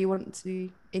where you want to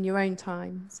in your own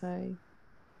time. So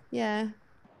yeah.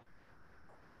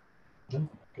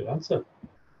 Good answer.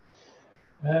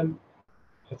 I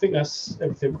think that's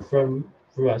everything from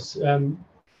us. For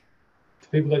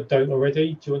people that don't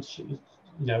already, do you want to,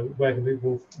 where can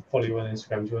people follow you on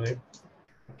Instagram? Do you want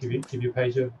to give your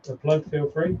page a plug? Feel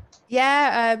free.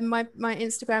 Yeah, my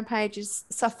Instagram page is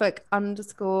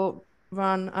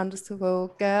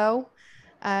Suffolk_run_girl.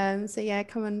 So yeah,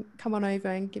 come on over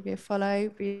and give me a follow.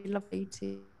 It'd be lovely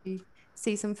to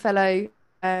see some fellow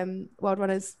wild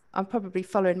runners. I'm probably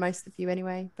following most of you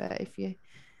anyway, but if you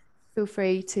feel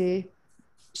free to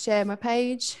share my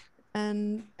page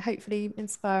and hopefully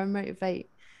inspire and motivate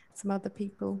some other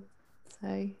people.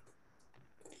 So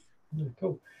yeah,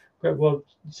 cool. Great. Well,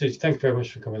 Suzi, thank you very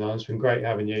much for coming on. It's been great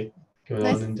having you coming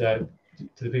on, and to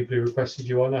the people who requested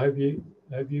you on, I hope you.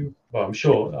 Well, I'm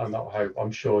sure.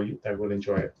 I'm sure they will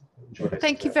enjoy it.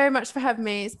 Thank you very much for having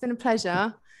me. It's been a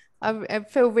pleasure. I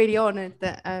feel really honoured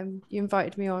that you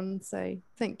invited me on. So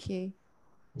thank you.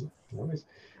 No worries.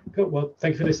 Cool. Well,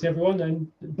 thank you for listening, everyone,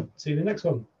 and see you in the next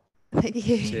one. Thank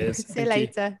you. Cheers. See you Thank you.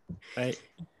 later. Bye.